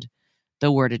understand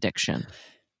the word addiction.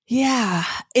 Yeah,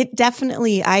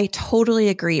 I totally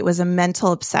agree. It was a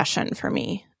mental obsession for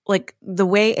me. Like the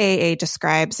way AA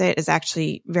describes it is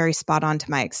actually very spot on to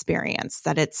my experience,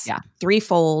 that it's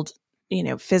threefold,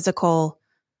 physical,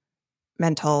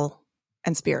 mental,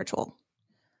 and spiritual.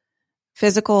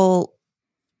 Physical,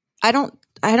 I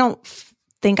don't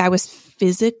think I was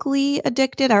physically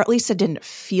addicted, or at least I didn't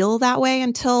feel that way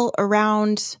until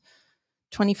around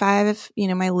 25,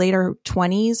 my later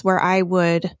 20s, where I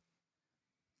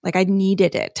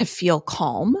needed it to feel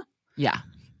calm. Yeah.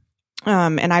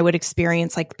 And I would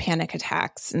experience like panic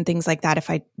attacks and things like that if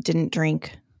I didn't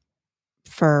drink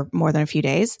for more than a few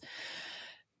days.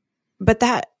 But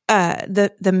that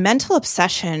the mental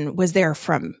obsession was there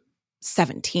from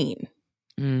 17.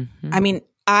 Mm-hmm. I mean,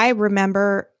 I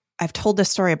remember, I've told this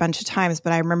story a bunch of times,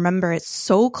 but I remember it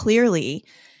so clearly.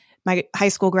 My high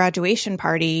school graduation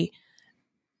party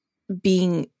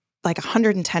being like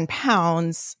 110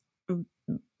 pounds,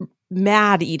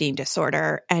 mad eating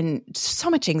disorder, and so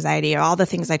much anxiety, all the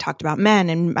things I talked about men,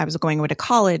 and I was going away to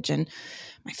college and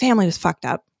my family was fucked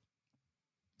up.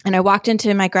 And I walked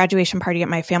into my graduation party at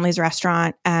my family's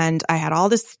restaurant and I had all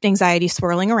this anxiety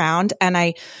swirling around, and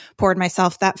I poured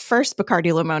myself that first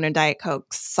Bacardi Limon and Diet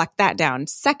Coke, sucked that down.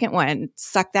 Second one,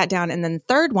 sucked that down. And then the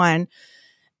third one,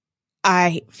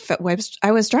 I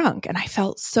was drunk and I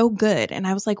felt so good. And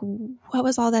I was like, what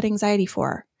was all that anxiety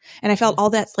for? And I felt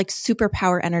all that like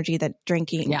superpower energy that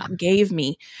drinking gave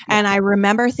me. Yeah. And I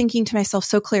remember thinking to myself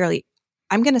so clearly,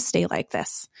 I'm going to stay like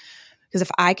this. Because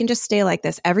if I can just stay like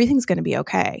this, everything's going to be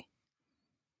okay.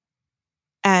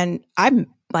 And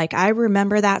I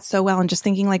remember that so well, and just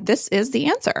thinking like, this is the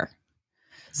answer.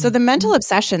 So the mental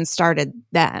obsession started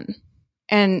then.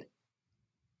 And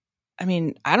I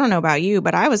mean, I don't know about you,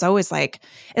 but I was always like,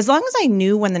 as long as I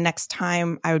knew when the next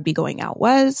time I would be going out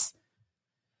was,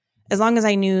 as long as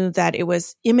I knew that it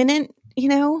was imminent,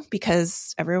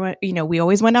 because everyone, we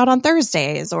always went out on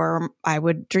Thursdays, or I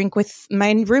would drink with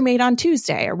my roommate on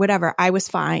Tuesday or whatever. I was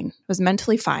fine. I was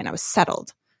mentally fine. I was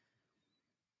settled.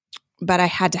 But I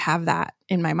had to have that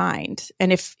in my mind.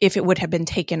 And if it would have been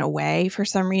taken away for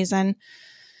some reason,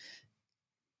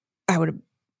 I would have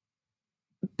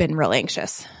been real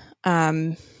anxious.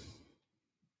 And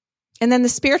then the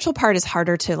spiritual part is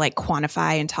harder to like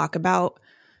quantify and talk about.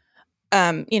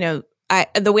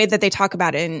 The way that they talk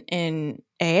about it in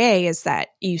AA is that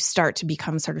you start to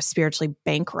become sort of spiritually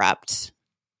bankrupt,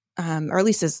 or at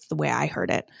least is the way I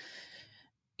heard it.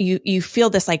 You feel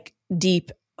this like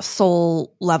deep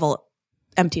soul level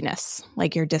emptiness,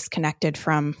 like you're disconnected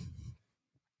from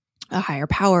a higher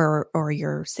power, or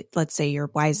your, let's say, your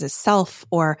wisest self,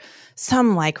 or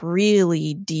some like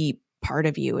really deep part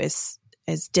of you is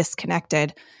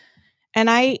disconnected. And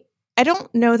I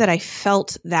don't know that I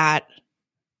felt that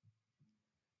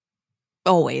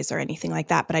always or anything like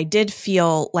that, but I did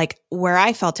feel like where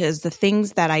I felt is the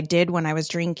things that I did when I was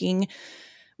drinking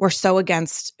were so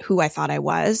against who I thought I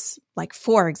was. Like,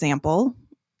 for example,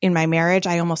 in my marriage,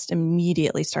 I almost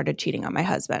immediately started cheating on my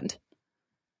husband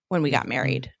when we got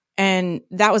married. And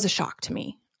that was a shock to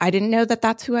me. I didn't know that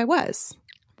that's who I was.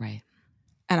 Right.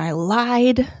 And I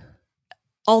lied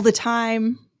all the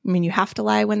time. I mean, you have to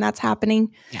lie when that's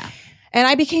happening. Yeah. And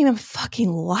I became a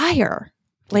fucking liar.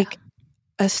 Like,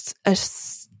 a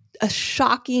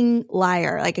shocking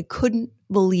liar. Like, I couldn't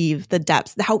believe the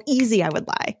depths, how easy I would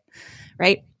lie.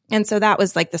 Right. And so that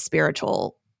was like the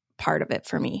spiritual part of it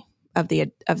for me, of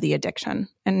the addiction.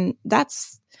 And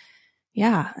that's,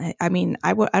 I mean,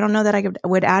 I don't know that I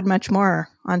would add much more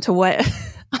onto what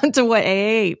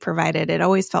AA provided. It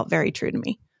always felt very true to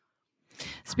me.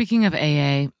 Speaking of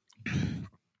AA,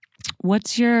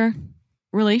 what's your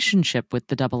relationship with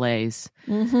the double A's?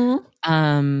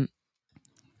 Mm-hmm.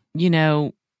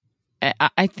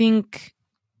 I think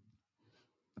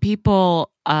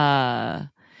people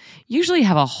usually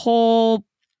have a whole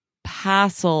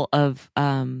passel of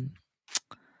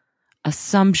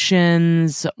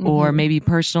assumptions or maybe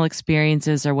personal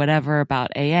experiences or whatever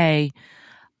about AA.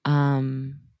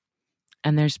 And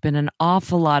there's been an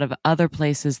awful lot of other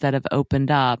places that have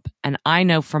opened up. And I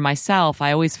know for myself,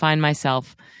 I always find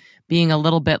myself being a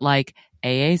little bit like,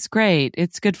 AA's great.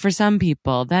 It's good for some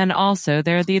people. Then also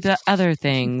there are the other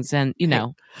things, and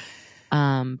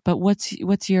but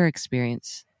what's your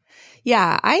experience?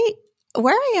 Yeah,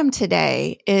 where I am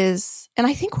today is, and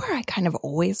I think where I kind of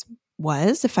always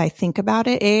was, if I think about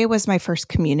it, AA was my first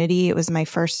community. It was my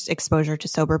first exposure to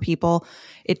sober people.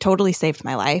 It totally saved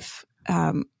my life.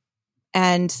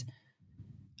 And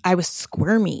I was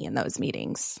squirmy in those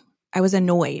meetings. I was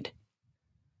annoyed.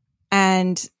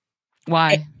 And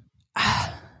why?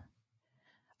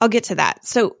 I'll get to that.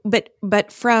 So,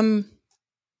 but from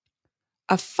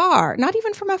afar, not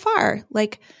even from afar,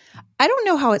 like, I don't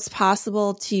know how it's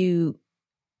possible to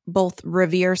both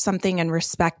revere something and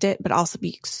respect it, but also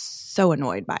be so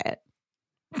annoyed by it.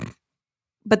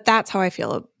 But that's how I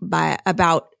feel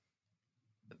about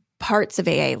parts of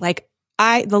AA. Like,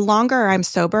 the longer I'm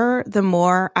sober, the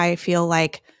more I feel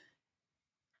like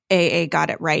AA got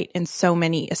it right in so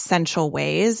many essential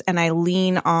ways. And I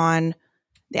lean on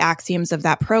the axioms of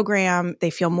that program. They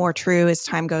feel more true as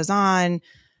time goes on.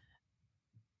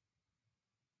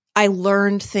 I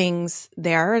learned things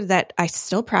there that I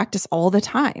still practice all the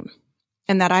time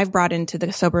and that I've brought into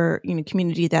the sober,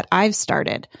 community that I've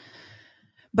started.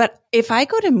 But if I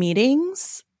go to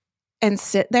meetings and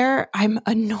sit there, I'm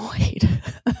annoyed.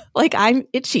 Like I'm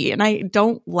itchy and I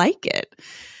don't like it.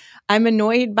 I'm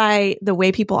annoyed by the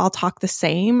way people all talk the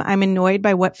same. I'm annoyed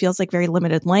by what feels like very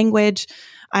limited language.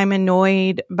 I'm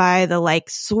annoyed by the like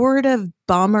sort of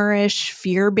bummerish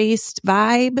fear-based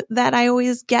vibe that I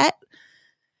always get.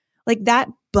 Like that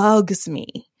bugs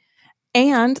me.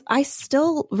 And I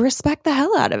still respect the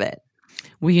hell out of it.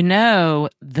 Well,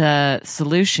 the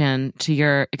solution to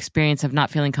your experience of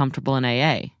not feeling comfortable in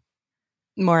AA.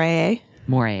 More AA?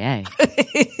 More AA.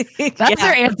 That's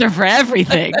their answer for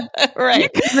everything. Right.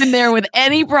 You come in there with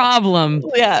any problem.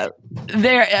 Yeah.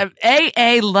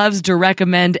 AA loves to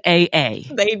recommend AA.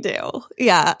 They do.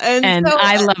 Yeah. And so,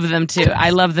 I love them too.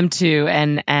 I love them too.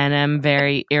 And I'm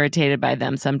very irritated by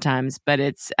them sometimes. But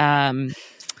it's,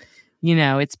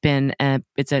 it's been,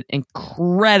 it's an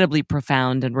incredibly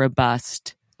profound and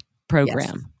robust program.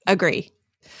 Yes, agree.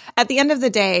 At the end of the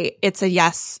day, it's a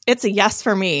yes. It's a yes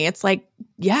for me. It's like,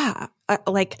 yeah,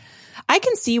 like I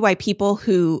can see why people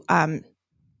who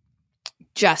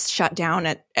just shut down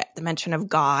at the mention of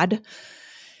God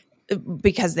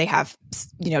because they have,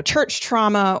 church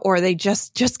trauma or they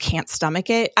just can't stomach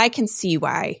it. I can see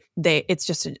why it's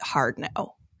just a hard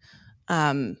no.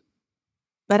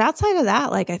 But outside of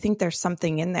that, like I think there's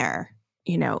something in there,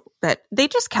 that they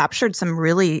just captured some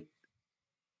really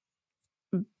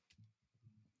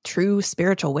true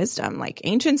spiritual wisdom, like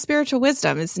ancient spiritual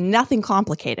wisdom. Is nothing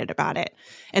complicated about it.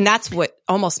 And that's what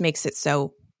almost makes it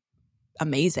so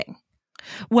amazing.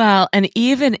 Well, and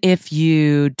even if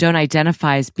you don't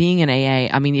identify as being an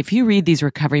AA, I mean, if you read these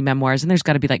recovery memoirs, and there's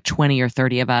got to be like 20 or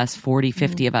 30 of us, 40,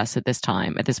 50 of us at this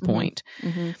point,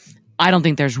 I don't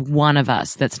think there's one of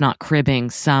us that's not cribbing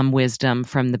some wisdom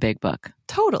from the big book.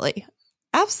 Totally.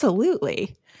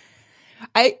 Absolutely.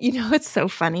 It's so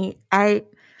funny. I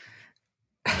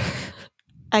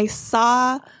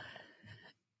saw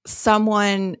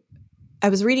someone, I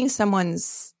was reading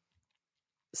someone's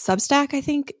Substack, I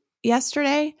think,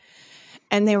 yesterday,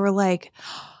 and they were like,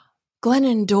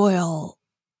 Glennon Doyle,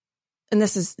 and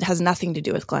this has nothing to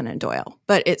do with Glennon Doyle,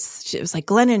 but it was like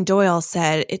Glennon Doyle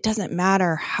said, it doesn't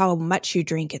matter how much you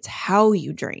drink, it's how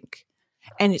you drink.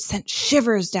 And it sent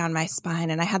shivers down my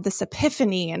spine. And I had this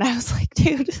epiphany. And I was like,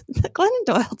 dude, Glennon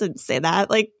Doyle didn't say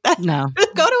that. Like, no.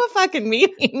 Go to a fucking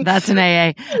meeting. That's an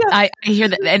AA. Yeah. I hear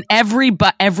that. And every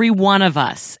one of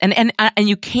us. And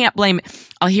you can't blame it.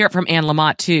 I'll hear it from Anne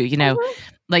Lamott too.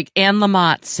 Like Anne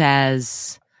Lamott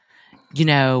says,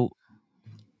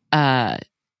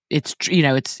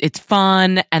 it's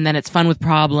fun, and then it's fun with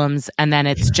problems, and then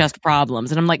it's just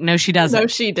problems. And I'm like, no, she doesn't. No,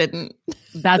 she didn't.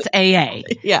 That's AA.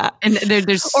 Yeah. And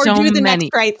there's or so many. Or do the next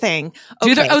right thing.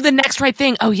 Okay. The next right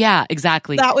thing. Oh, yeah,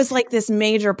 exactly. That was like this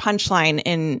major punchline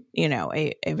in,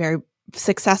 a very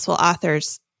successful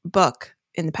author's book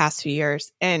in the past few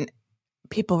years. And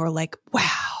people were like,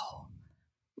 wow.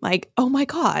 Like, oh my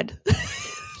God.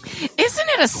 Isn't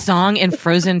it a song in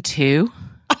Frozen 2?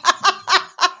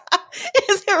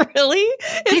 Is it really?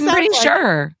 I'm pretty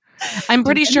sure. I'm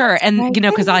pretty sure. And,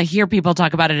 because I hear people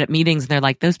talk about it at meetings and they're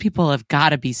like, those people have got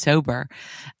to be sober.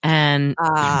 And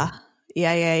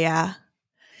yeah.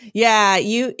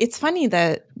 It's funny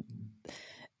that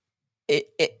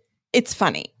it's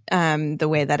funny, the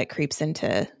way that it creeps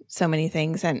into so many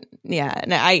things. And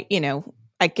and I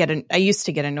used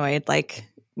to get annoyed, like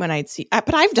when I'd see,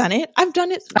 but I've done it. I've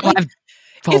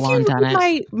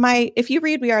if you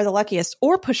read We Are the Luckiest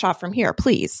or Push Off From Here,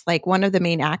 please, like one of the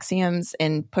main axioms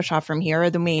in Push Off From Here,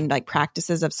 the main like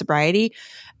practices of sobriety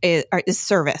is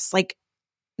service. Like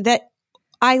that,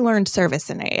 I learned service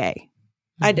in AA.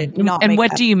 I did not. And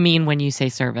what do you mean when you say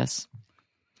service?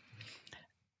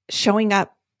 Showing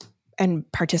up and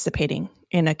participating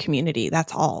in a community.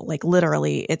 That's all. Like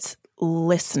literally, it's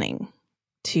listening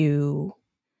to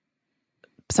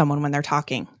someone when they're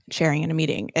talking, sharing in a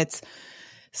meeting.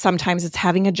 Sometimes it's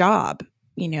having a job,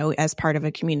 as part of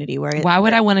a community where why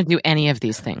would I want to do any of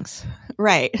these things?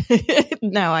 Right.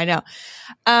 No, I know.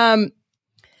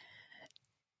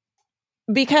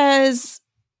 Because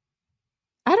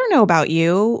I don't know about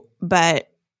you,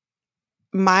 but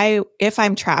if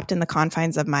I'm trapped in the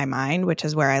confines of my mind, which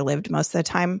is where I lived most of the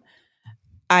time,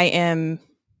 I am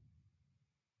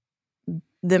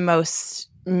the most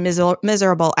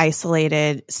miserable,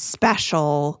 isolated,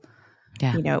 special,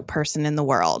 person in the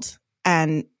world.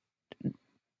 And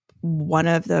one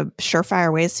of the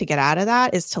surefire ways to get out of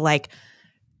that is to like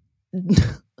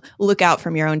look out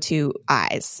from your own two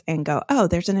eyes and go, oh,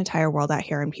 there's an entire world out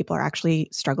here and people are actually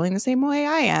struggling the same way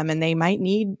I am. And they might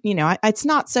need, it's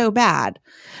not so bad.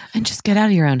 And just get out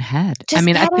of your own head. Just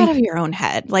get out of your own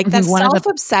head. Like that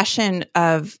self-obsession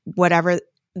of whatever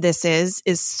this is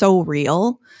so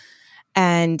real.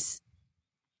 And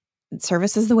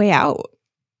service is the way out.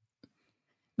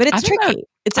 But it's tricky.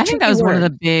 I think that was one of the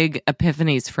big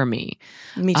epiphanies for me.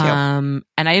 Me too. And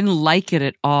I didn't like it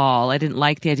at all. I didn't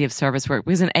like the idea of service work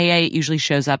because in AA it usually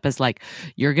shows up as like,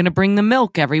 you're going to bring the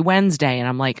milk every Wednesday. And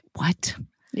I'm like, what?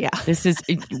 Yeah. This is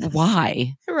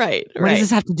why? Right. What does this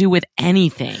have to do with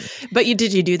anything? But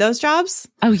did you do those jobs?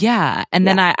 Oh, yeah. And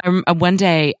then I one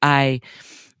day I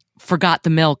forgot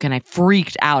the milk and I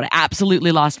freaked out. I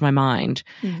absolutely lost my mind.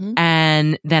 Mm-hmm.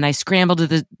 And then I scrambled to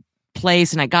the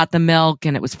place and I got the milk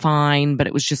and it was fine, but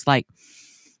it was just like,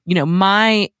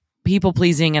 my people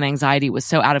pleasing and anxiety was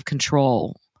so out of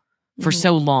control for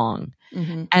so long.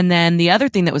 Mm-hmm. And then the other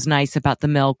thing that was nice about the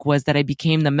milk was that I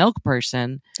became the milk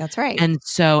person. That's right. And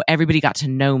so everybody got to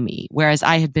know me, whereas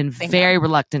I had been very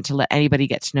reluctant to let anybody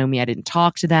get to know me. I didn't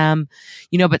talk to them,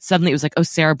 but suddenly it was like, oh,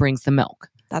 Sarah brings the milk.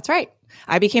 That's right.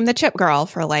 I became the chip girl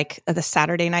for like the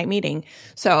Saturday night meeting.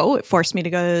 So it forced me to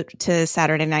go to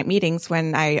Saturday night meetings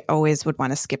when I always would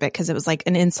want to skip it because it was like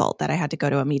an insult that I had to go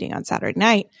to a meeting on Saturday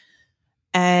night.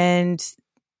 And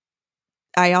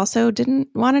I also didn't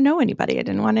want to know anybody. I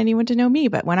didn't want anyone to know me.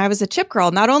 But when I was a chip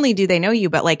girl, not only do they know you,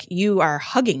 but like you are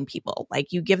hugging people.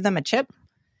 Like you give them a chip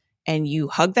and you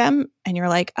hug them and you're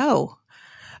like, oh,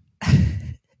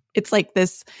 it's like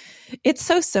this. It's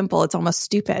so simple. It's almost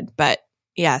stupid, but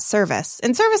yeah, service.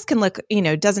 And service can look,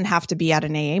 doesn't have to be at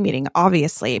an AA meeting,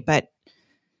 obviously. But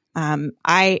the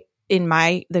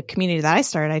community that I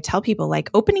started, I tell people like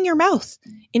opening your mouth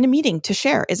in a meeting to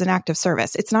share is an act of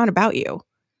service. It's not about you.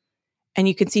 And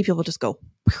you can see people just go,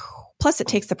 phew. Plus it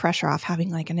takes the pressure off having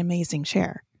like an amazing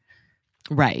share.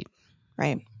 Right.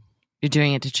 Right. You're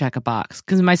doing it to check a box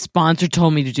because my sponsor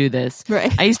told me to do this.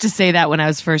 Right. I used to say that when I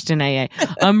was first in AA.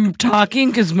 I'm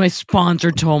talking because my sponsor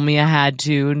told me I had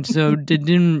to, and so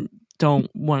don't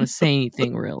want to say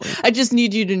anything really. I just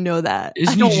need you to know that.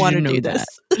 I don't want to do this.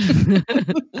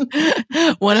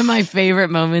 One of my favorite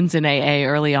moments in AA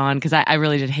early on, because I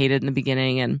really did hate it in the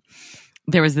beginning, and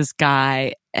there was this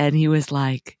guy, and he was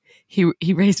like,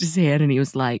 he raised his hand, and he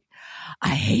was like, I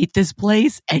hate this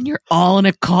place and you're all in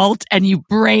a cult and you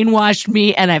brainwashed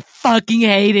me and I fucking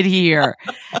hate it here.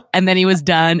 And then he was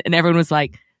done and everyone was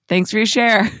like, thanks for your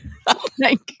share.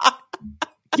 Like,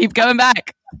 keep coming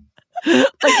back.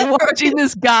 Like watching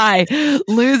this guy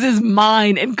lose his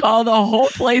mind and call the whole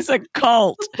place a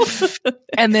cult.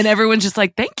 And then everyone's just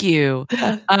like, thank you.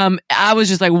 I was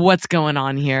just like, what's going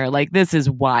on here? Like, this is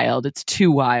wild. It's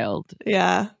too wild.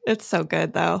 Yeah. It's so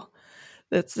good though.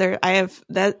 That's there. I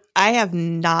have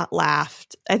not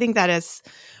laughed. I think that is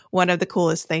one of the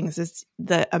coolest things is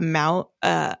the amount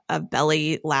of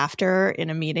belly laughter in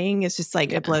a meeting is just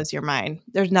like, it blows your mind.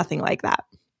 There's nothing like that.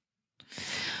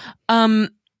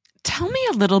 Tell me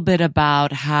a little bit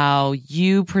about how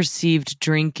you perceived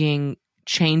drinking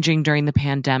changing during the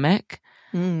pandemic.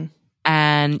 And,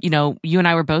 you and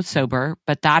I were both sober,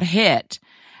 but that hit.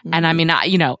 And I mean,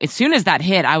 as soon as that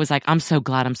hit, I was like, I'm so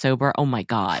glad I'm sober. Oh my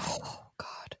God.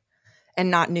 And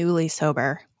not newly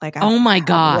sober. Like, oh my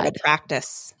God,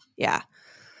 practice. Yeah.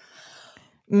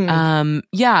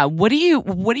 Yeah. What do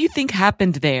you think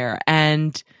happened there?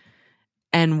 And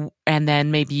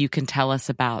then maybe you can tell us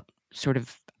about sort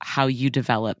of how you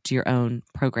developed your own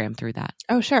program through that.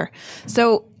 Oh, sure.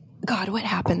 So, God, what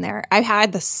happened there? I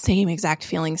had the same exact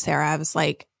feeling, Sarah. I was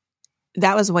like,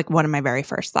 that was like one of my very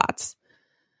first thoughts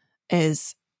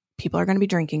is people are going to be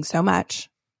drinking so much.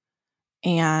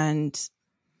 And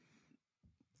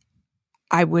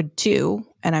I would too.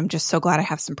 And I'm just so glad I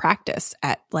have some practice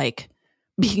at like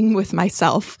being with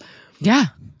myself. Yeah.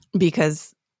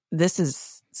 Because this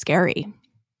is scary.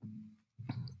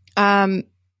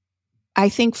 I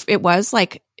think it was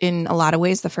like in a lot of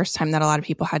ways the first time that a lot of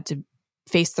people had to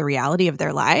face the reality of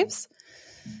their lives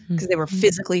because they were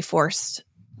physically forced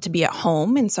to be at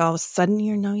home. And so all of a sudden,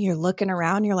 you're looking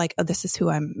around, you're like, oh, this is who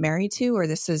I'm married to, or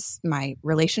this is my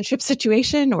relationship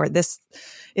situation, or this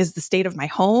is the state of my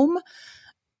home.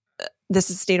 This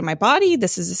is the state of my body.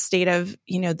 This is the state of,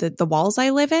 the walls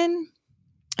I live in.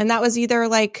 And that was either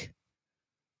like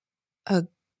a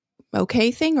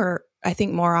okay thing, or I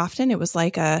think more often it was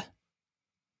like a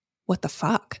what the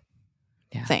fuck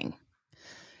thing.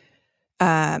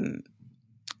 And,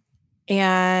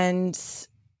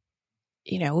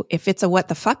 if it's a what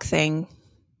the fuck thing,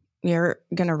 you're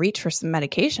going to reach for some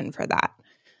medication for that.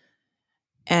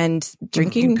 and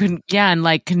drinking. And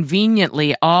like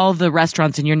conveniently, all the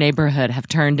restaurants in your neighborhood have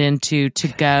turned into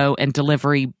to-go and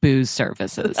delivery booze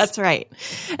services. That's right.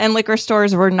 And liquor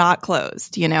stores were not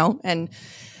closed, and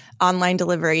online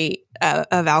delivery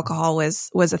of alcohol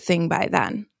was a thing by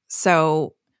then.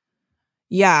 So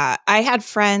yeah, I had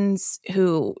friends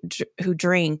who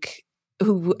drink,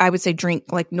 who I would say drink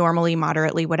like normally,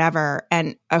 moderately, whatever.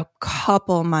 And a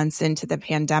couple months into the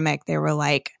pandemic, they were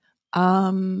like,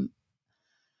 I'm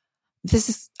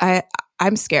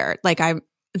scared. Like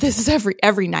this is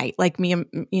every night. Like me,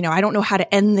 I don't know how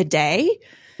to end the day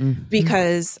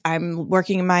because I'm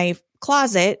working in my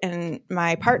closet and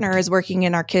my partner is working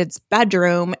in our kid's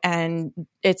bedroom, and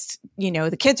it's,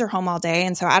 the kids are home all day.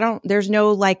 And so there's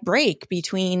no like break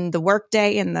between the work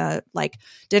day and the like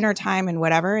dinner time and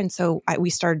whatever. And so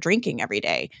we started drinking every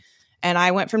day, and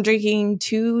I went from drinking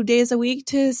 2 days a week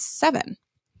to 7.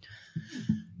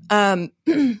 So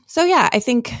yeah, I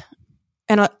think,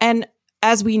 and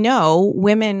as we know,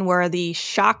 women were the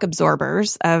shock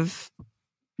absorbers of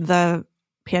the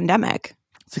pandemic.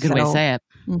 It's a good way to say it.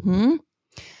 Mm-hmm.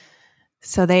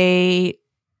 So they,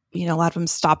 a lot of them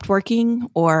stopped working,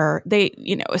 or they,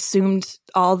 assumed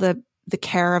all the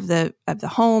care of the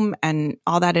home and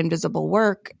all that invisible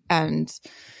work. And,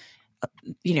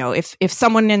 if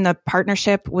someone in the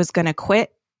partnership was going to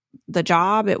quit the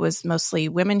job, it was mostly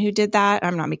women who did that.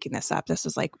 I'm not making this up. This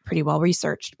is like pretty well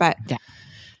researched, but yeah.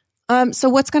 So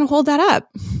what's going to hold that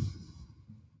up?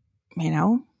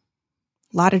 A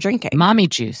lot of drinking. Mommy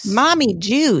juice.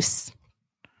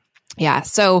 Yeah.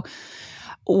 So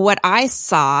what I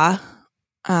saw,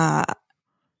 and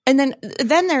then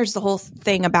there's the whole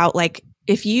thing about like,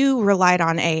 if you relied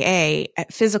on AA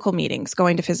at physical meetings,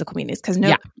 going to physical meetings, because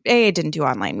AA didn't do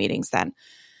online meetings then.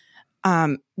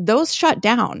 Those shut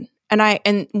down.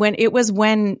 And when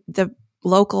the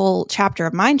local chapter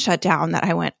of mine shut down, that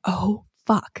I went, oh,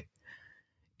 fuck.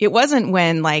 It wasn't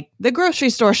when like the grocery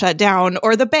store shut down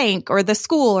or the bank or the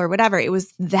school or whatever. It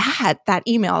was that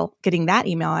email, getting that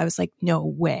email. I was like, no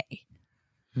way.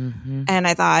 Mm-hmm. And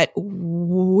I thought,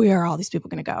 where are all these people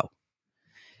going to go?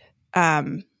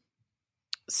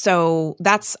 So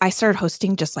I started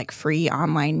hosting just like free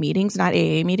online meetings, not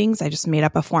AA meetings. I just made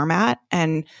up a format,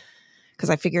 and because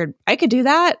I figured I could do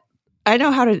that. I know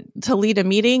how to lead a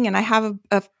meeting, and I have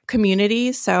a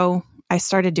community. So I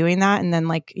started doing that. And then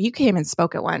like you came and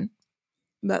spoke at one,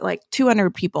 but like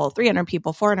 200 people, 300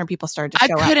 people, 400 people started to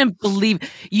show up. I couldn't believe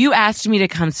you asked me to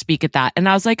come speak at that. And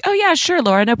I was like, oh yeah, sure,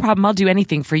 Laura, no problem. I'll do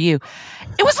anything for you.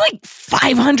 It was like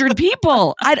 500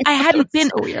 people. I hadn't been,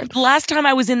 so weird. The last time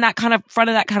I was in that kind of front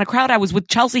of that kind of crowd, I was with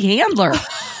Chelsea Handler.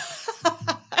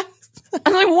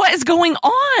 I'm like, what is going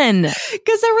on?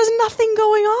 Because there was nothing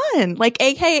going on. Like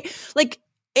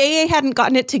AA hadn't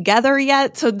gotten it together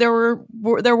yet, so there were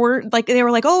like, they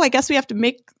were like, oh, I guess we have to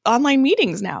make online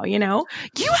meetings now. You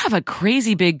have a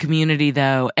crazy big community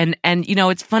though, and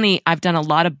it's funny. I've done a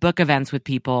lot of book events with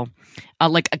people,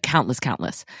 like a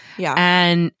countless, yeah.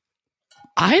 And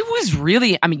I was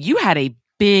really, you had a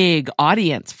big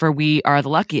audience for We Are the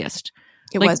Luckiest.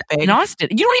 It was big in Austin.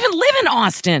 You don't even live in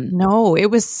Austin. No, it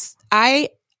was. I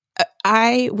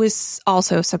was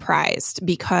also surprised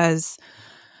because.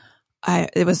 I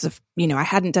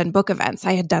hadn't done book events.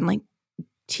 I had done like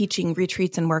teaching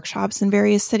retreats and workshops in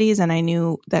various cities, and I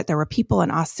knew that there were people in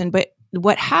Austin. But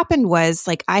what happened was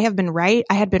like I had been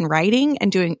writing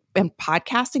and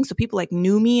podcasting, so people like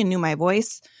knew me and knew my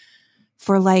voice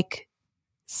for like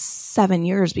 7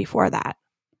 years before that.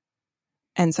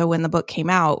 And so when the book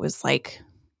came out, it was like,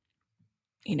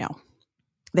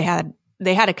 they had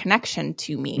a connection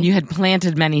to me. You had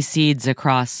planted many seeds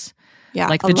across. Yeah,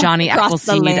 like the Johnny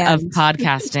Appleseed of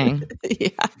podcasting. Yeah.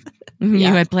 You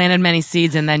had planted many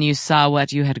seeds, and then you saw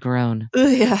what you had grown.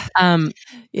 Yeah.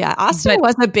 Austin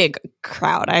was a big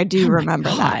crowd. I do remember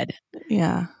that.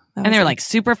 Yeah. And there were like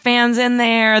super fans in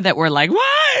there that were like,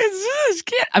 what is this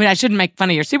kid? I shouldn't make fun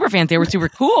of your super fans. They were super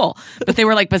cool, but they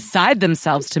were like beside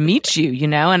themselves to meet you,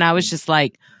 And I was just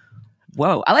like,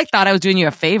 whoa. I thought I was doing you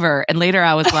a favor. And later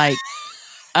I was like,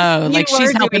 oh, like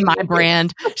she's helping my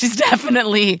brand. She's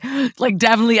definitely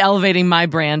elevating my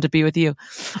brand to be with you.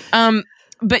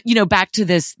 But back to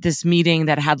this meeting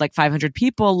that had like 500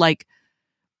 people, what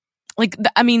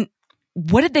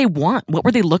did they want? What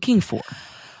were they looking for?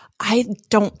 I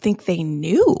don't think they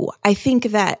knew. I think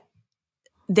that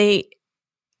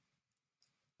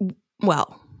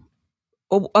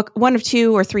one of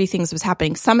 2 or 3 things was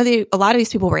happening. A lot of these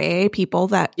people were AA people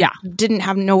that didn't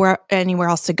have anywhere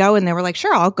else to go. And they were like,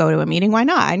 sure, I'll go to a meeting. Why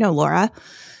not? I know Laura.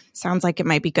 Sounds like it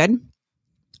might be good.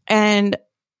 And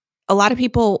a lot of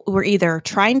people were either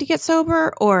trying to get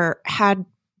sober or had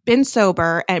been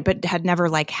sober, but had never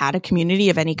like had a community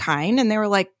of any kind. And they were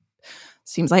like,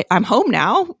 seems like I'm home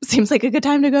now. Seems like a good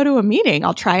time to go to a meeting.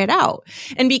 I'll try it out.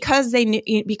 And because they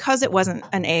knew, because it wasn't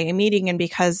an AA meeting, and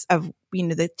because of,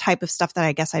 the type of stuff that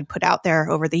I guess I'd put out there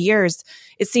over the years,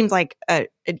 it seemed like an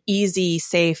easy,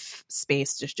 safe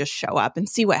space to just show up and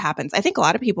see what happens. I think a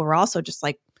lot of people were also just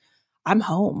like, I'm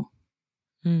home.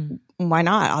 Why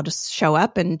not? I'll just show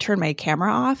up and turn my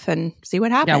camera off and see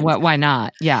what happens. Yeah. Why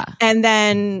not? Yeah. And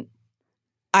then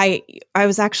I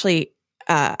was actually,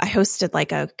 I hosted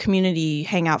like a community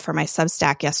hangout for my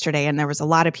Substack yesterday, and there was a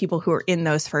lot of people who were in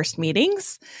those first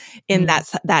meetings in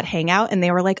that hangout, and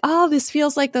they were like, "Oh, this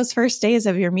feels like those first days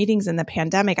of your meetings in the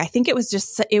pandemic." I think it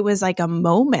was like a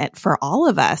moment for all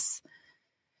of us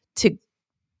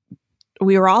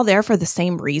we were all there for the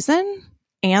same reason,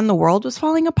 and the world was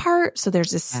falling apart. So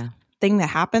there's this thing that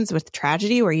happens with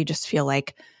tragedy where you just feel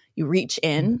like you reach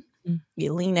in,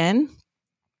 you lean in.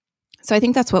 So I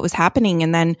think that's what was happening.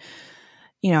 And then,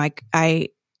 I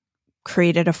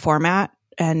created a format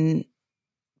and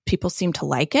people seemed to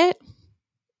like it.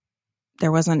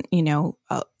 There wasn't,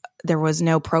 there was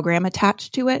no program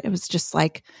attached to it. It was just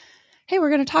like, hey,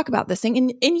 we're going to talk about this thing.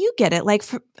 And you get it. Like,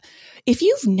 if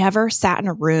you've never sat in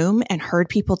a room and heard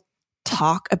people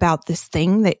talk about this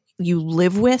thing that you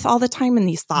live with all the time, and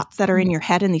these thoughts that are in your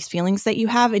head and these feelings that you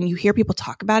have, and you hear people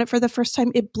talk about it for the first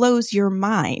time, it blows your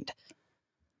mind.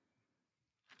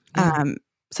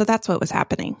 So that's what was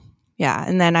happening. Yeah.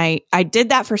 And then I did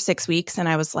that for 6 weeks, and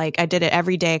I was like, I did it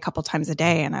every day, a couple times a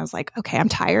day. And I was like, okay, I'm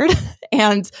tired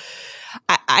and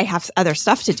I have other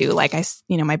stuff to do. Like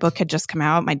my book had just come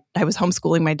out. I was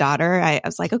homeschooling my daughter. I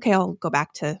was like, okay, I'll go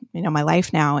back to, my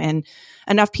life now. And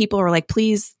enough people were like,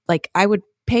 please, like I would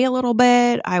pay a little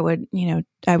bit. I would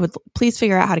please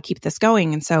figure out how to keep this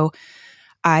going. And so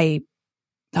I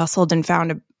hustled and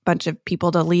found a bunch of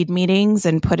people to lead meetings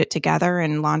and put it together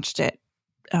and launched it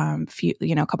a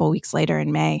couple of weeks later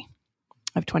in May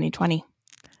of 2020.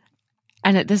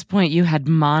 And at this point, you had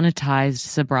monetized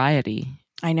sobriety.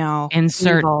 I know.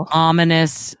 Insert evil.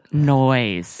 Ominous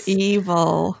noise.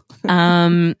 Evil.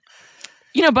 Both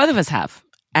of us have.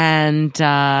 And,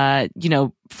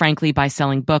 frankly, by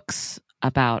selling books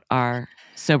about our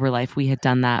sober life, we had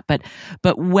done that.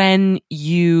 But when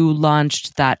you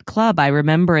launched that club, I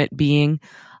remember it being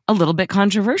a little bit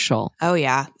controversial. Oh,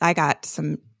 yeah. I got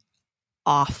some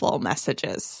awful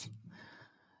messages.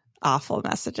 Awful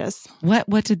messages.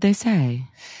 What did they say?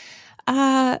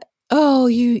 Oh,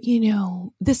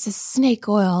 this is snake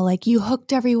oil. Like you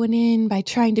hooked everyone in by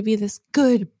trying to be this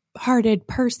good-hearted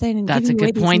person. And that's a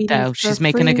good point, though. She's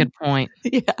making a good point.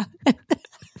 Yeah.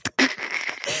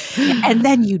 And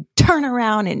then you turn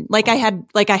around and I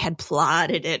had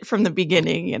plotted it from the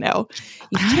beginning. How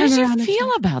did you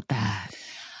feel about that?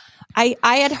 I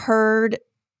had heard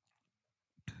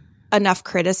enough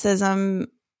criticism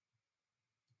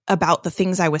about the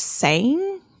things I was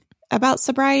saying about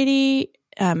sobriety.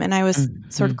 And I was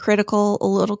sort of a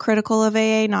little critical of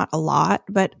AA, not a lot,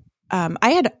 but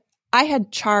I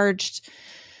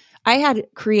had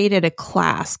created a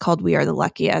class called We Are the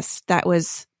Luckiest that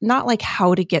was not like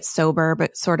how to get sober,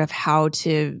 but sort of how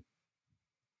to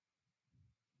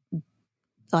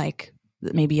like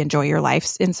maybe enjoy your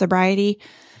life in sobriety.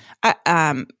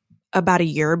 About a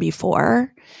year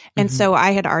before. And so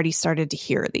I had already started to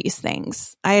hear these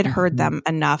things. I had heard them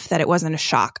enough that it wasn't a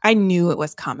shock. I knew it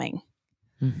was coming.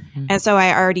 And so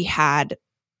I already had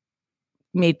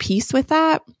made peace with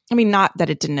that. I mean, not that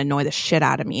it didn't annoy the shit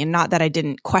out of me, and not that I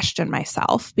didn't question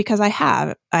myself, because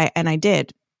I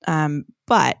did.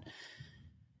 But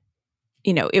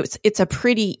it's a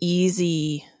pretty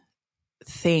easy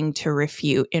thing to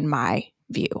refute in my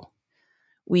view.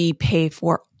 We pay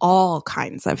for all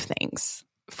kinds of things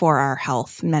for our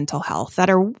health, mental health, that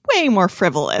are way more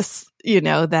frivolous,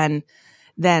 than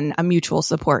a mutual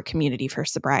support community for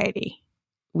sobriety.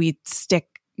 I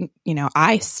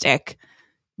stick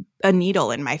a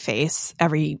needle in my face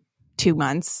every 2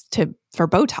 months for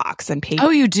Botox and pay. Oh,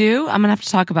 you do? I'm gonna have to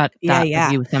talk about that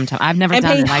with you sometime. I've never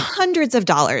done it. Hundreds of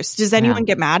dollars. Does anyone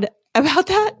get mad about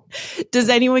that? Does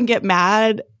anyone get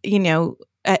mad?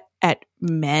 At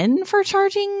men for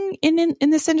charging in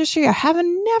this industry? I have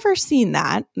never seen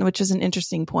that, which is an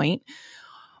interesting point.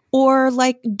 Or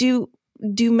like, do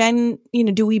men,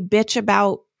 do we bitch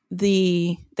about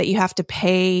that you have to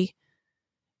pay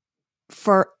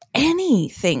for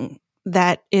anything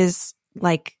that is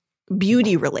like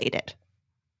beauty related?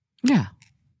 Yeah.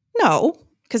 No,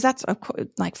 because that's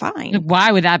like fine.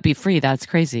 Why would that be free? That's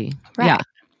crazy. Right. Yeah.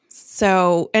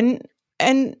 So, and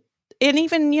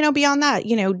even, beyond that,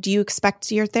 do you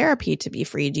expect your therapy to be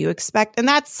free? Do you expect, and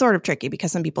that's sort of tricky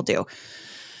because some people do.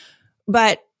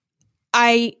 But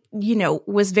I,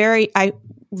 I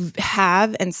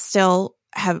have and still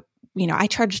have, I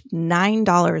charged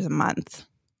 $9 a month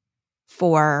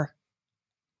for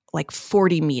like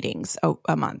 40 meetings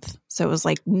a month. So it was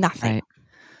like nothing. Right.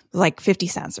 It was like 50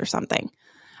 cents or something.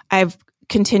 I've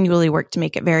continually worked to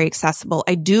make it very accessible.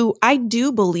 I do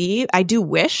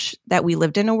wish that we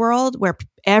lived in a world where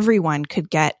everyone could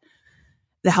get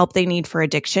the help they need for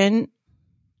addiction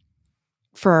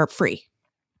for free.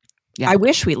 Yeah. I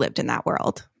wish we lived in that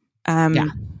world.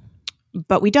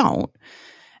 But we don't.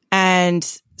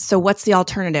 And so what's the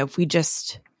alternative?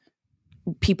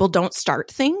 People don't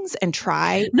start things and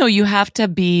try. No, you have to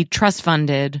be trust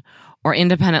funded or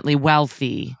independently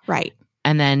wealthy. Right.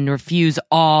 And then refuse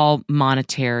all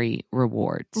monetary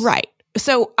rewards. Right.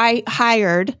 So I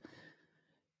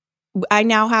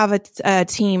now have a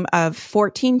team of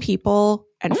 14 people.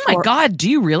 And my God, do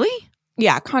you really?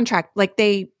 Yeah, contract. Like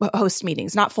they host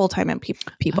meetings, not full-time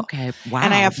people. Okay, wow.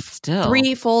 And I have still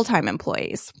 3 full-time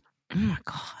employees. Oh my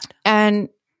God. And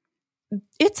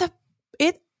it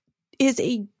is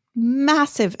a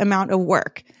massive amount of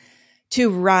work to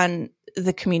run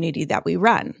the community that we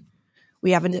run.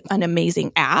 We have an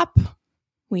amazing app.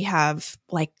 We have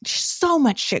like so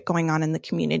much shit going on in the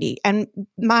community. And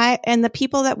the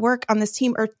people that work on this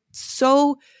team are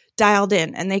so dialed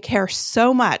in and they care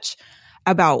so much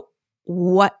about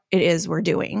what it is we're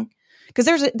doing. Because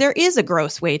there is a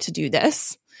gross way to do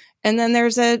this. And then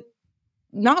there's a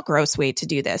not gross way to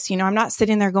do this. I'm not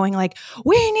sitting there going like,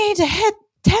 we need to hit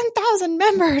 10,000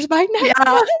 members by next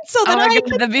month. So that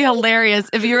that'd be hilarious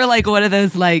if you were like one of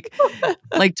those like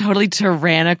totally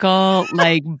tyrannical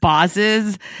like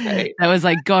bosses that was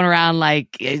like going around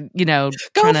like go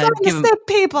trying find to give the sick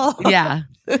people. Yeah.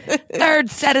 Third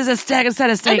set is a set of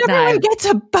steak and everyone knives. gets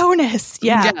a bonus.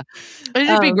 Yeah.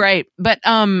 It'd be great. But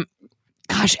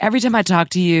gosh, every time I talk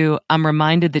to you, I'm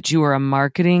reminded that you are a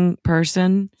marketing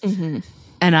person. Mm-hmm.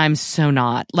 And I'm so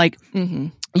not. Like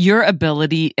your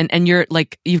ability and you're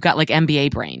like you've got like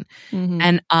MBA brain. Mm-hmm.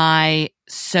 And I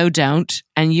so don't.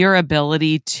 And your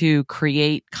ability to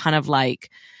create kind of like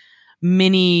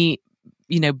mini,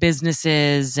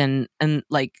 businesses and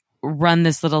like run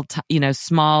this little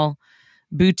small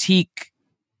boutique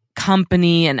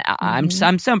company and I'm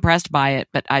so impressed by it,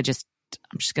 but I'm just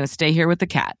going to stay here with the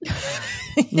cat.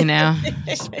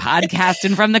 Just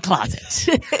podcasting from the closet.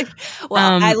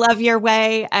 Well, I love your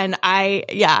way, and I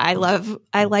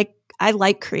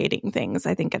like creating things.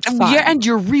 I think it's fun. Yeah, and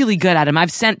you're really good at them.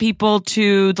 I've sent people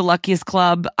to the Luckiest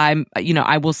Club. I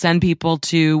will send people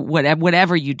to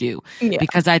whatever you do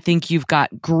because I think you've got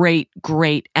great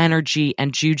energy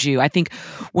and juju. I think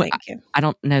Thank you. I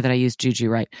don't know that I used juju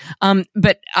right.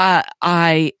 But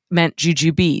I meant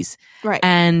jujubes. Right.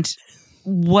 And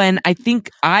when I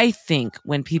think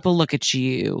when people look at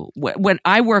you, when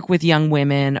I work with young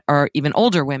women or even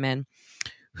older women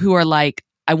who are like,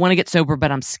 I want to get sober,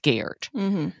 but I'm scared.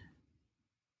 Mm-hmm.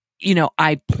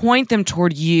 I point them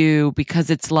toward you because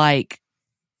it's like,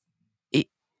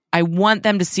 I want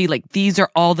them to see like, these are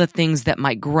all the things that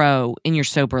might grow in your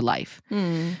sober life.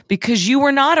 Because you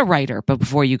were not a writer, but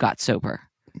before you got sober.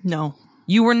 No.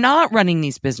 You were not running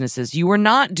these businesses. You were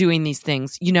not doing these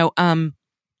things.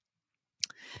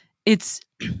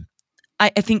 I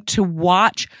think to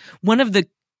watch one of the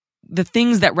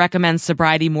things that recommends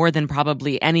sobriety more than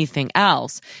probably anything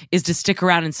else is to stick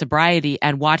around in sobriety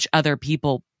and watch other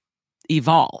people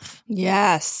evolve.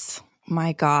 Yes.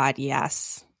 My God.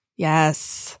 Yes.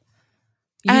 Yes.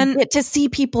 You get to see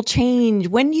people change.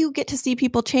 When you get to see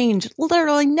people change,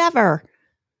 literally never.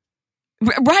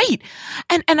 Right.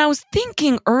 And I was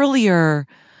thinking earlier,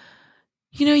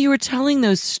 you were telling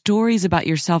those stories about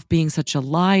yourself being such a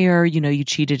liar. You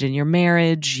cheated in your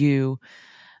marriage. You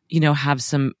have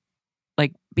some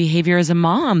like behavior as a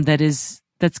mom that's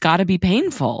got to be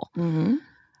painful. Mm-hmm.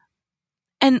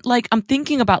 And like, I'm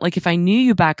thinking about like, if I knew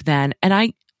you back then,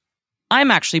 and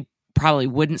I'm actually probably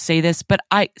wouldn't say this, but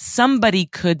somebody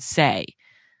could say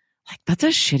like, that's a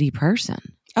shitty person.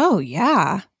 Oh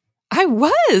yeah. I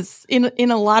was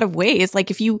in a lot of ways.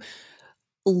 Like if you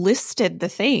listed the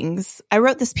things. I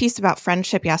wrote this piece about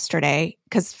friendship yesterday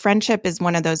because friendship is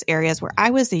one of those areas where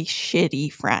I was a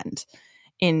shitty friend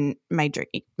in my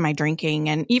drinking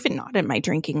and even not in my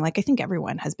drinking. Like I think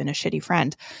everyone has been a shitty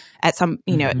friend at some,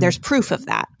 there's proof of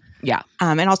that. Yeah.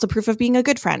 And also proof of being a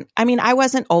good friend. I mean, I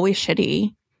wasn't always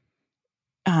shitty,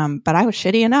 but I was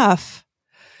shitty enough.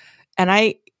 And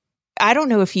I don't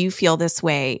know if you feel this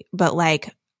way, but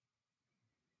like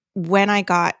when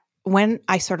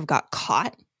I sort of got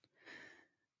caught,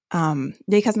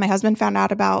 because my husband found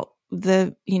out about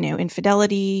the,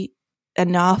 infidelity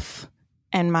enough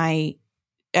and my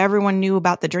everyone knew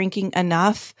about the drinking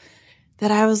enough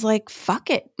that I was like, fuck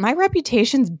it. My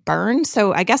reputation's burned,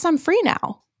 so I guess I'm free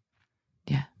now.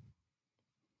 Yeah.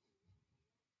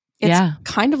 It's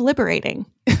kind of liberating.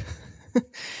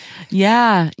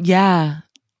 Yeah.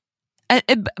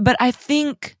 But I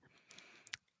think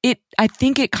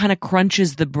it kind of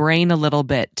crunches the brain a little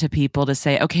bit to people to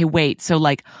say, okay, wait, so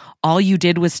like all you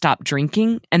did was stop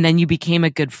drinking and then you became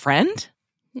a good friend?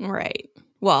 Right.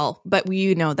 Well, but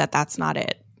you know that that's not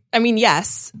it. I mean,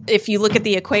 yes, if you look at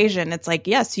the equation, it's like,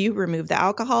 yes, you remove the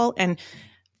alcohol and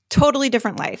totally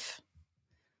different life.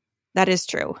 That is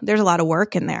true. There's a lot of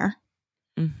work in there.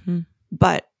 Mm-hmm.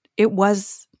 But it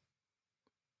was,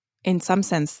 in some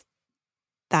sense,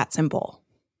 that simple.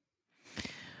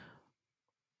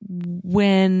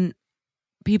 When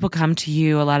people come to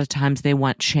you, a lot of times they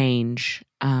want change.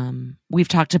 We've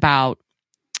talked about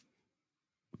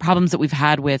problems that we've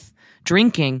had with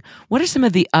drinking. What are some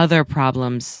of the other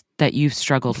problems that you've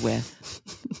struggled with?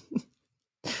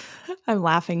 I'm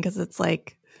laughing because it's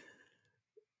like,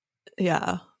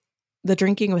 yeah, the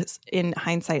drinking was, in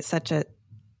hindsight, such a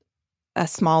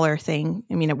smaller thing.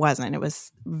 I mean, it wasn't. It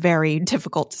was very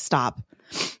difficult to stop.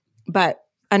 But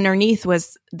underneath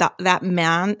was that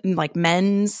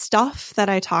men's stuff that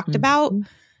I talked about.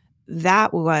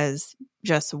 That was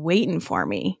just waiting for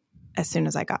me as soon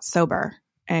as I got sober.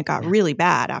 And it got really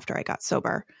bad after I got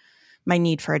sober. My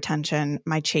need for attention,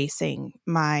 my chasing,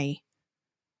 my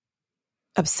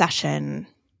obsession,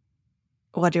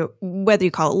 whether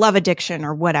you call it love addiction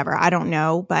or whatever, I don't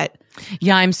know. But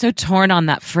yeah, I'm so torn on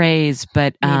that phrase.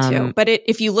 But me too. But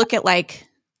if you look at like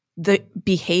the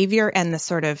behavior and the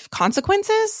sort of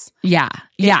consequences,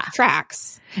 it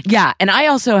tracks. Yeah, and I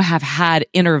also have had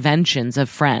interventions of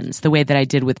friends the way that I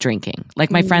did with drinking.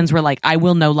 Like my friends were like, I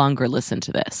will no longer listen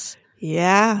to this.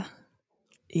 Yeah,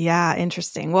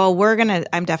 interesting. Well,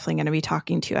 I'm definitely going to be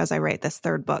talking to you as I write this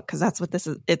third book, because that's what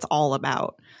it's all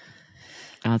about.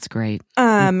 Oh, that's great.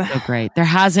 It's so great. There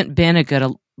hasn't been a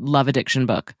good love addiction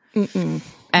book. Mm-mm.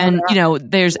 And,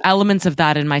 there's elements of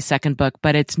that in my second book,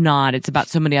 but it's not. It's about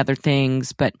so many other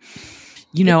things. But,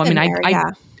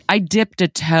 I dipped a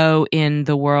toe in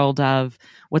the world of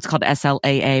what's called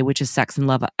SLAA, which is Sex and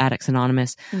Love Addicts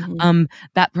Anonymous. Mm-hmm.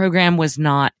 That program was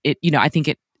not, I think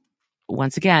it,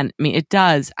 once again, it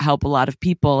does help a lot of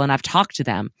people, and I've talked to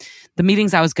them. The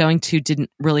meetings I was going to didn't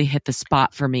really hit the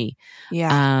spot for me.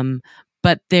 Yeah.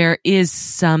 But there is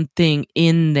something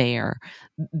in there.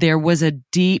 There was a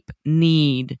deep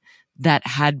need that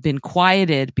had been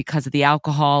quieted because of the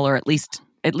alcohol, or at least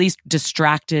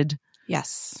distracted.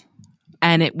 Yes.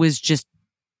 And it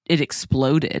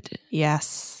exploded.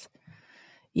 Yes.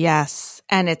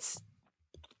 And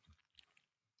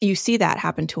you see that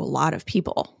happen to a lot of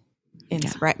people,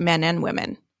 men and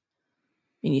women.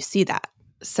 And you see that.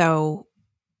 So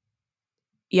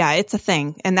yeah, it's a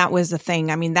thing. And that was a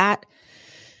thing.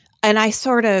 And I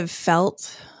sort of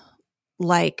felt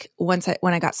like when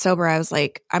I got sober, I was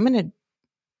like, I'm going to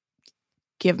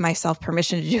give myself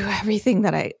permission to do everything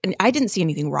and I didn't see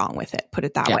anything wrong with it, put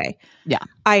it that way. Yeah.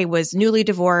 I was newly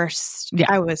divorced. Yeah.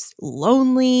 I was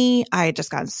lonely. I had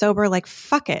just gotten sober. Like,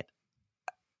 fuck it.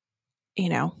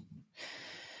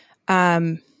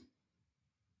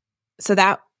 So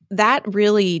that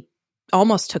really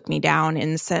almost took me down,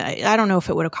 and said, I don't know if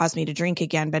it would have caused me to drink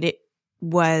again, but it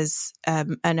was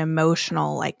an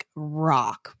emotional like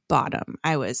rock bottom.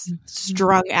 I was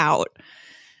strung out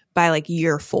by like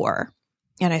year 4,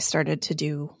 and I started to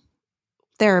do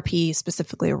therapy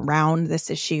specifically around this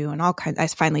issue and all kinds. I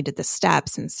finally did the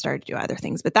steps and started to do other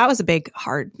things, but that was a big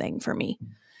hard thing for me.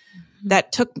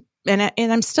 That took, and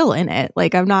I'm still in it.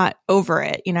 Like, I'm not over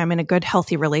it. I'm in a good,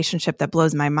 healthy relationship that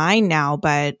blows my mind now,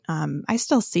 but I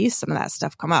still see some of that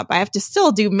stuff come up. I have to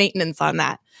still do maintenance on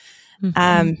that.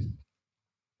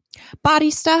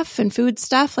 Body stuff and food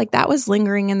stuff, like that was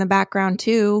lingering in the background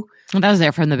too. Well, that was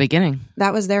there from the beginning.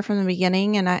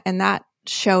 And that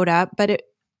showed up, but it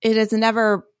is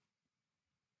never,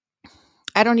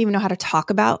 I don't even know how to talk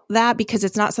about that, because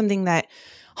it's not something that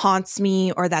haunts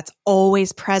me or that's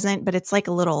always present, but it's like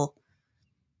a little,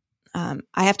 I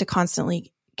have to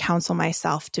constantly counsel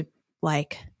myself to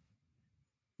like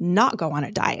not go on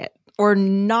a diet or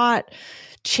not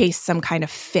chase some kind of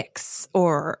fix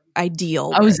or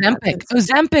ideal.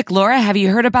 Ozempic, Laura, have you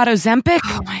heard about Ozempic?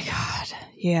 Oh my God.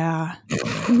 Yeah.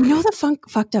 The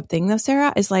fucked up thing though,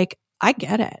 Sarah, is like, I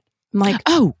get it. I'm like,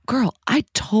 oh girl, I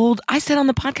said on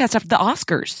the podcast after the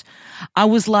Oscars, I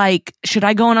was like, should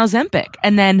I go on Ozempic?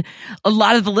 And then a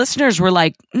lot of the listeners were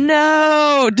like,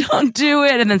 no, don't do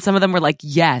it. And then some of them were like,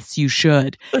 yes, you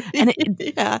should. And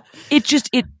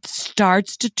it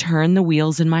starts to turn the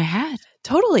wheels in my head.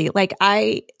 Totally. Like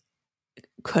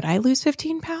could I lose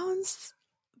 15 pounds?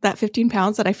 That 15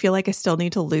 pounds that I feel like I still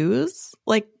need to lose?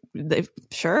 Like,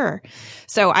 sure.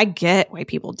 So I get why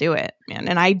people do it, man.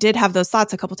 And I did have those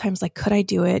thoughts a couple times, like, could I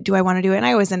do it? Do I want to do it? And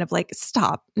I always end up like,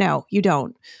 stop. No, you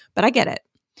don't. But I get it.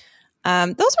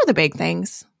 Those are the big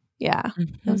things. Yeah,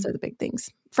 those are the big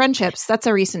things. Friendships. That's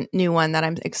a recent new one that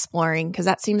I'm exploring because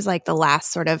that seems like the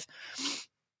last sort of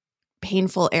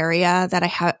painful area that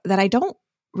I don't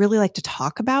really like to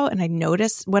talk about. And I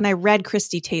noticed when I read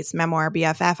Christy Tate's memoir,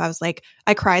 BFF, I was like,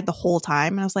 I cried the whole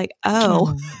time. And I was like,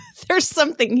 oh, there's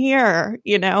something here,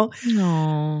 you know?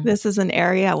 Aww. This is an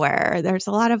area where there's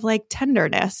a lot of like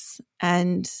tenderness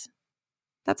and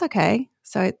that's okay.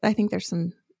 So I think there's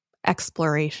some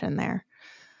exploration there.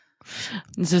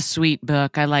 It's a sweet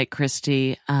book. I like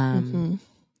Christy.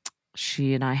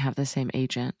 She and I have the same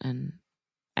agent and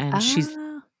she's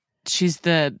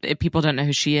if people don't know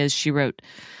who she is, she wrote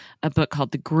a book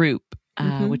called The Group,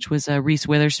 which was a Reese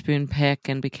Witherspoon pick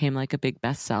and became like a big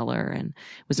bestseller and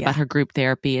was about her group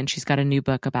therapy. And she's got a new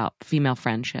book about female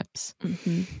friendships.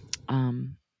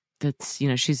 That's,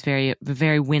 she's a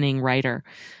very winning writer.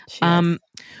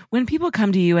 When people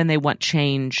come to you and they want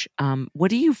change, what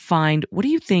do you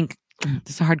think,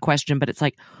 this is a hard question, but it's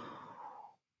like,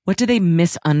 what do they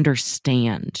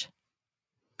misunderstand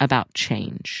about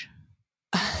change?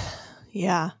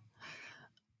 Yeah.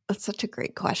 That's such a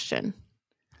great question.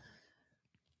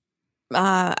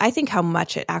 I think how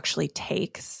much it actually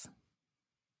takes.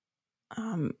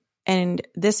 And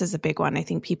this is a big one. I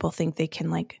think people think they can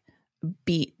like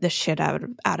beat the shit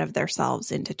out of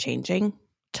themselves into changing.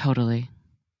 Totally.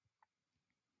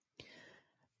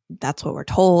 That's what we're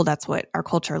told. That's what our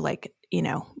culture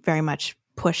very much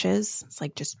pushes. It's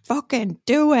like, just fucking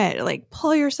do it. Like,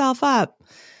 pull yourself up,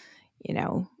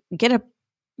 get a,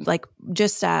 like,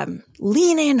 just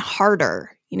lean in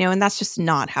harder, and that's just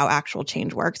not how actual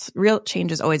change works. Real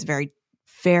change is always very,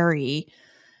 very,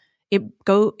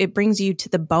 it brings you to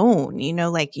the bone,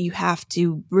 like you have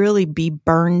to really be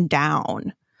burned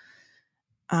down.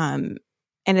 And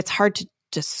it's hard to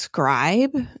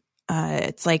describe.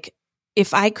 It's like,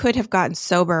 if I could have gotten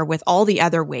sober with all the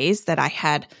other ways that I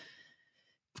had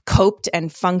coped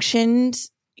and functioned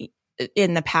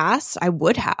in the past, I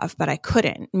would have, but I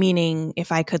couldn't. Meaning,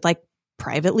 if I could like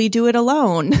privately do it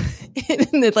alone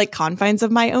in the like confines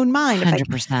of my own mind,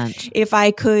 100%. If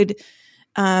I could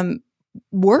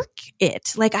work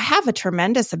it, like I have a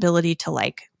tremendous ability to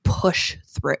like push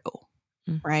through,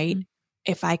 right?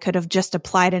 If I could have just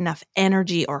applied enough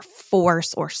energy or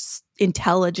force or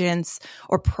intelligence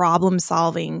or problem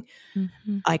solving,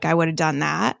 like I would have done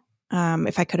that.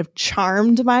 If I could have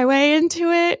charmed my way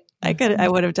into it, I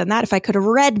would have done that. If I could have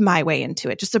read my way into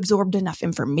it, just absorbed enough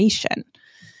information,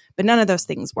 but none of those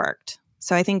things worked.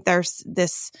 So I think there's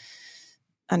this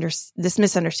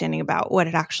misunderstanding about what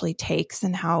it actually takes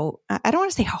and how, I don't want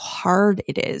to say how hard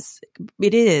it is.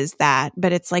 It is that,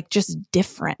 but it's like just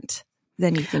different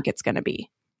than you think it's going to be.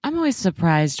 I'm always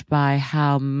surprised by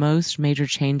how most major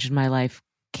change in my life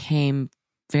came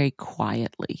very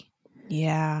quietly.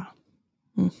 Yeah.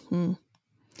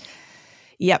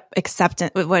 Yep.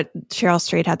 Acceptance. What Cheryl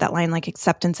Strayed had that line, like,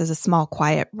 acceptance is a small,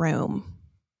 quiet room.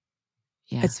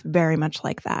 Yeah. It's very much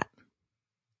like that.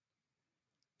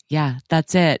 Yeah,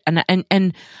 that's it.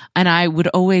 And I would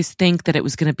always think that it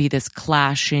was going to be this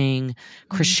clashing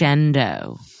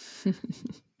crescendo.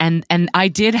 And I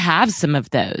did have some of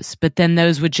those, but then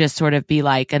those would just sort of be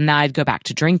like, and now I'd go back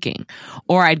to drinking,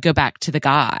 or I'd go back to the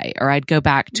guy, or I'd go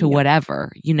back to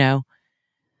whatever,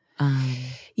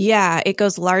 Yeah, it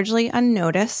goes largely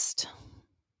unnoticed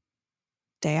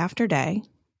day after day.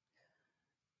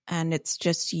 And it's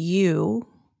just you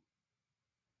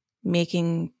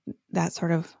making that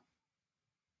sort of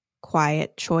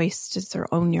quiet choice to sort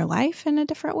of own your life in a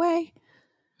different way.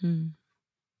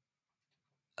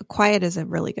 Quiet is a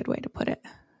really good way to put it.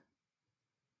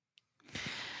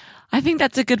 I think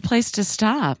that's a good place to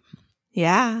stop.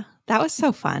 Yeah, that was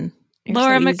so fun. You're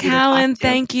Laura so easy to McKowen, talk to.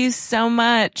 thank you so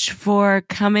much for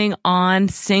coming on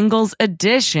Singles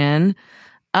Edition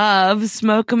of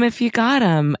Smoke 'Em If You Got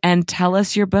 'Em, and tell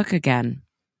us your book again.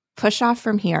 Push Off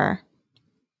From Here.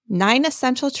 9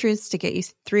 essential truths to get you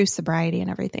through sobriety and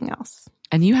everything else.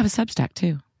 And you have a Substack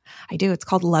too. I do. It's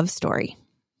called Love Story.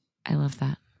 I love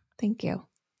that. Thank you.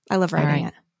 I love writing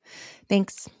it.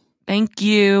 Thanks. Thank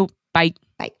you. Bye.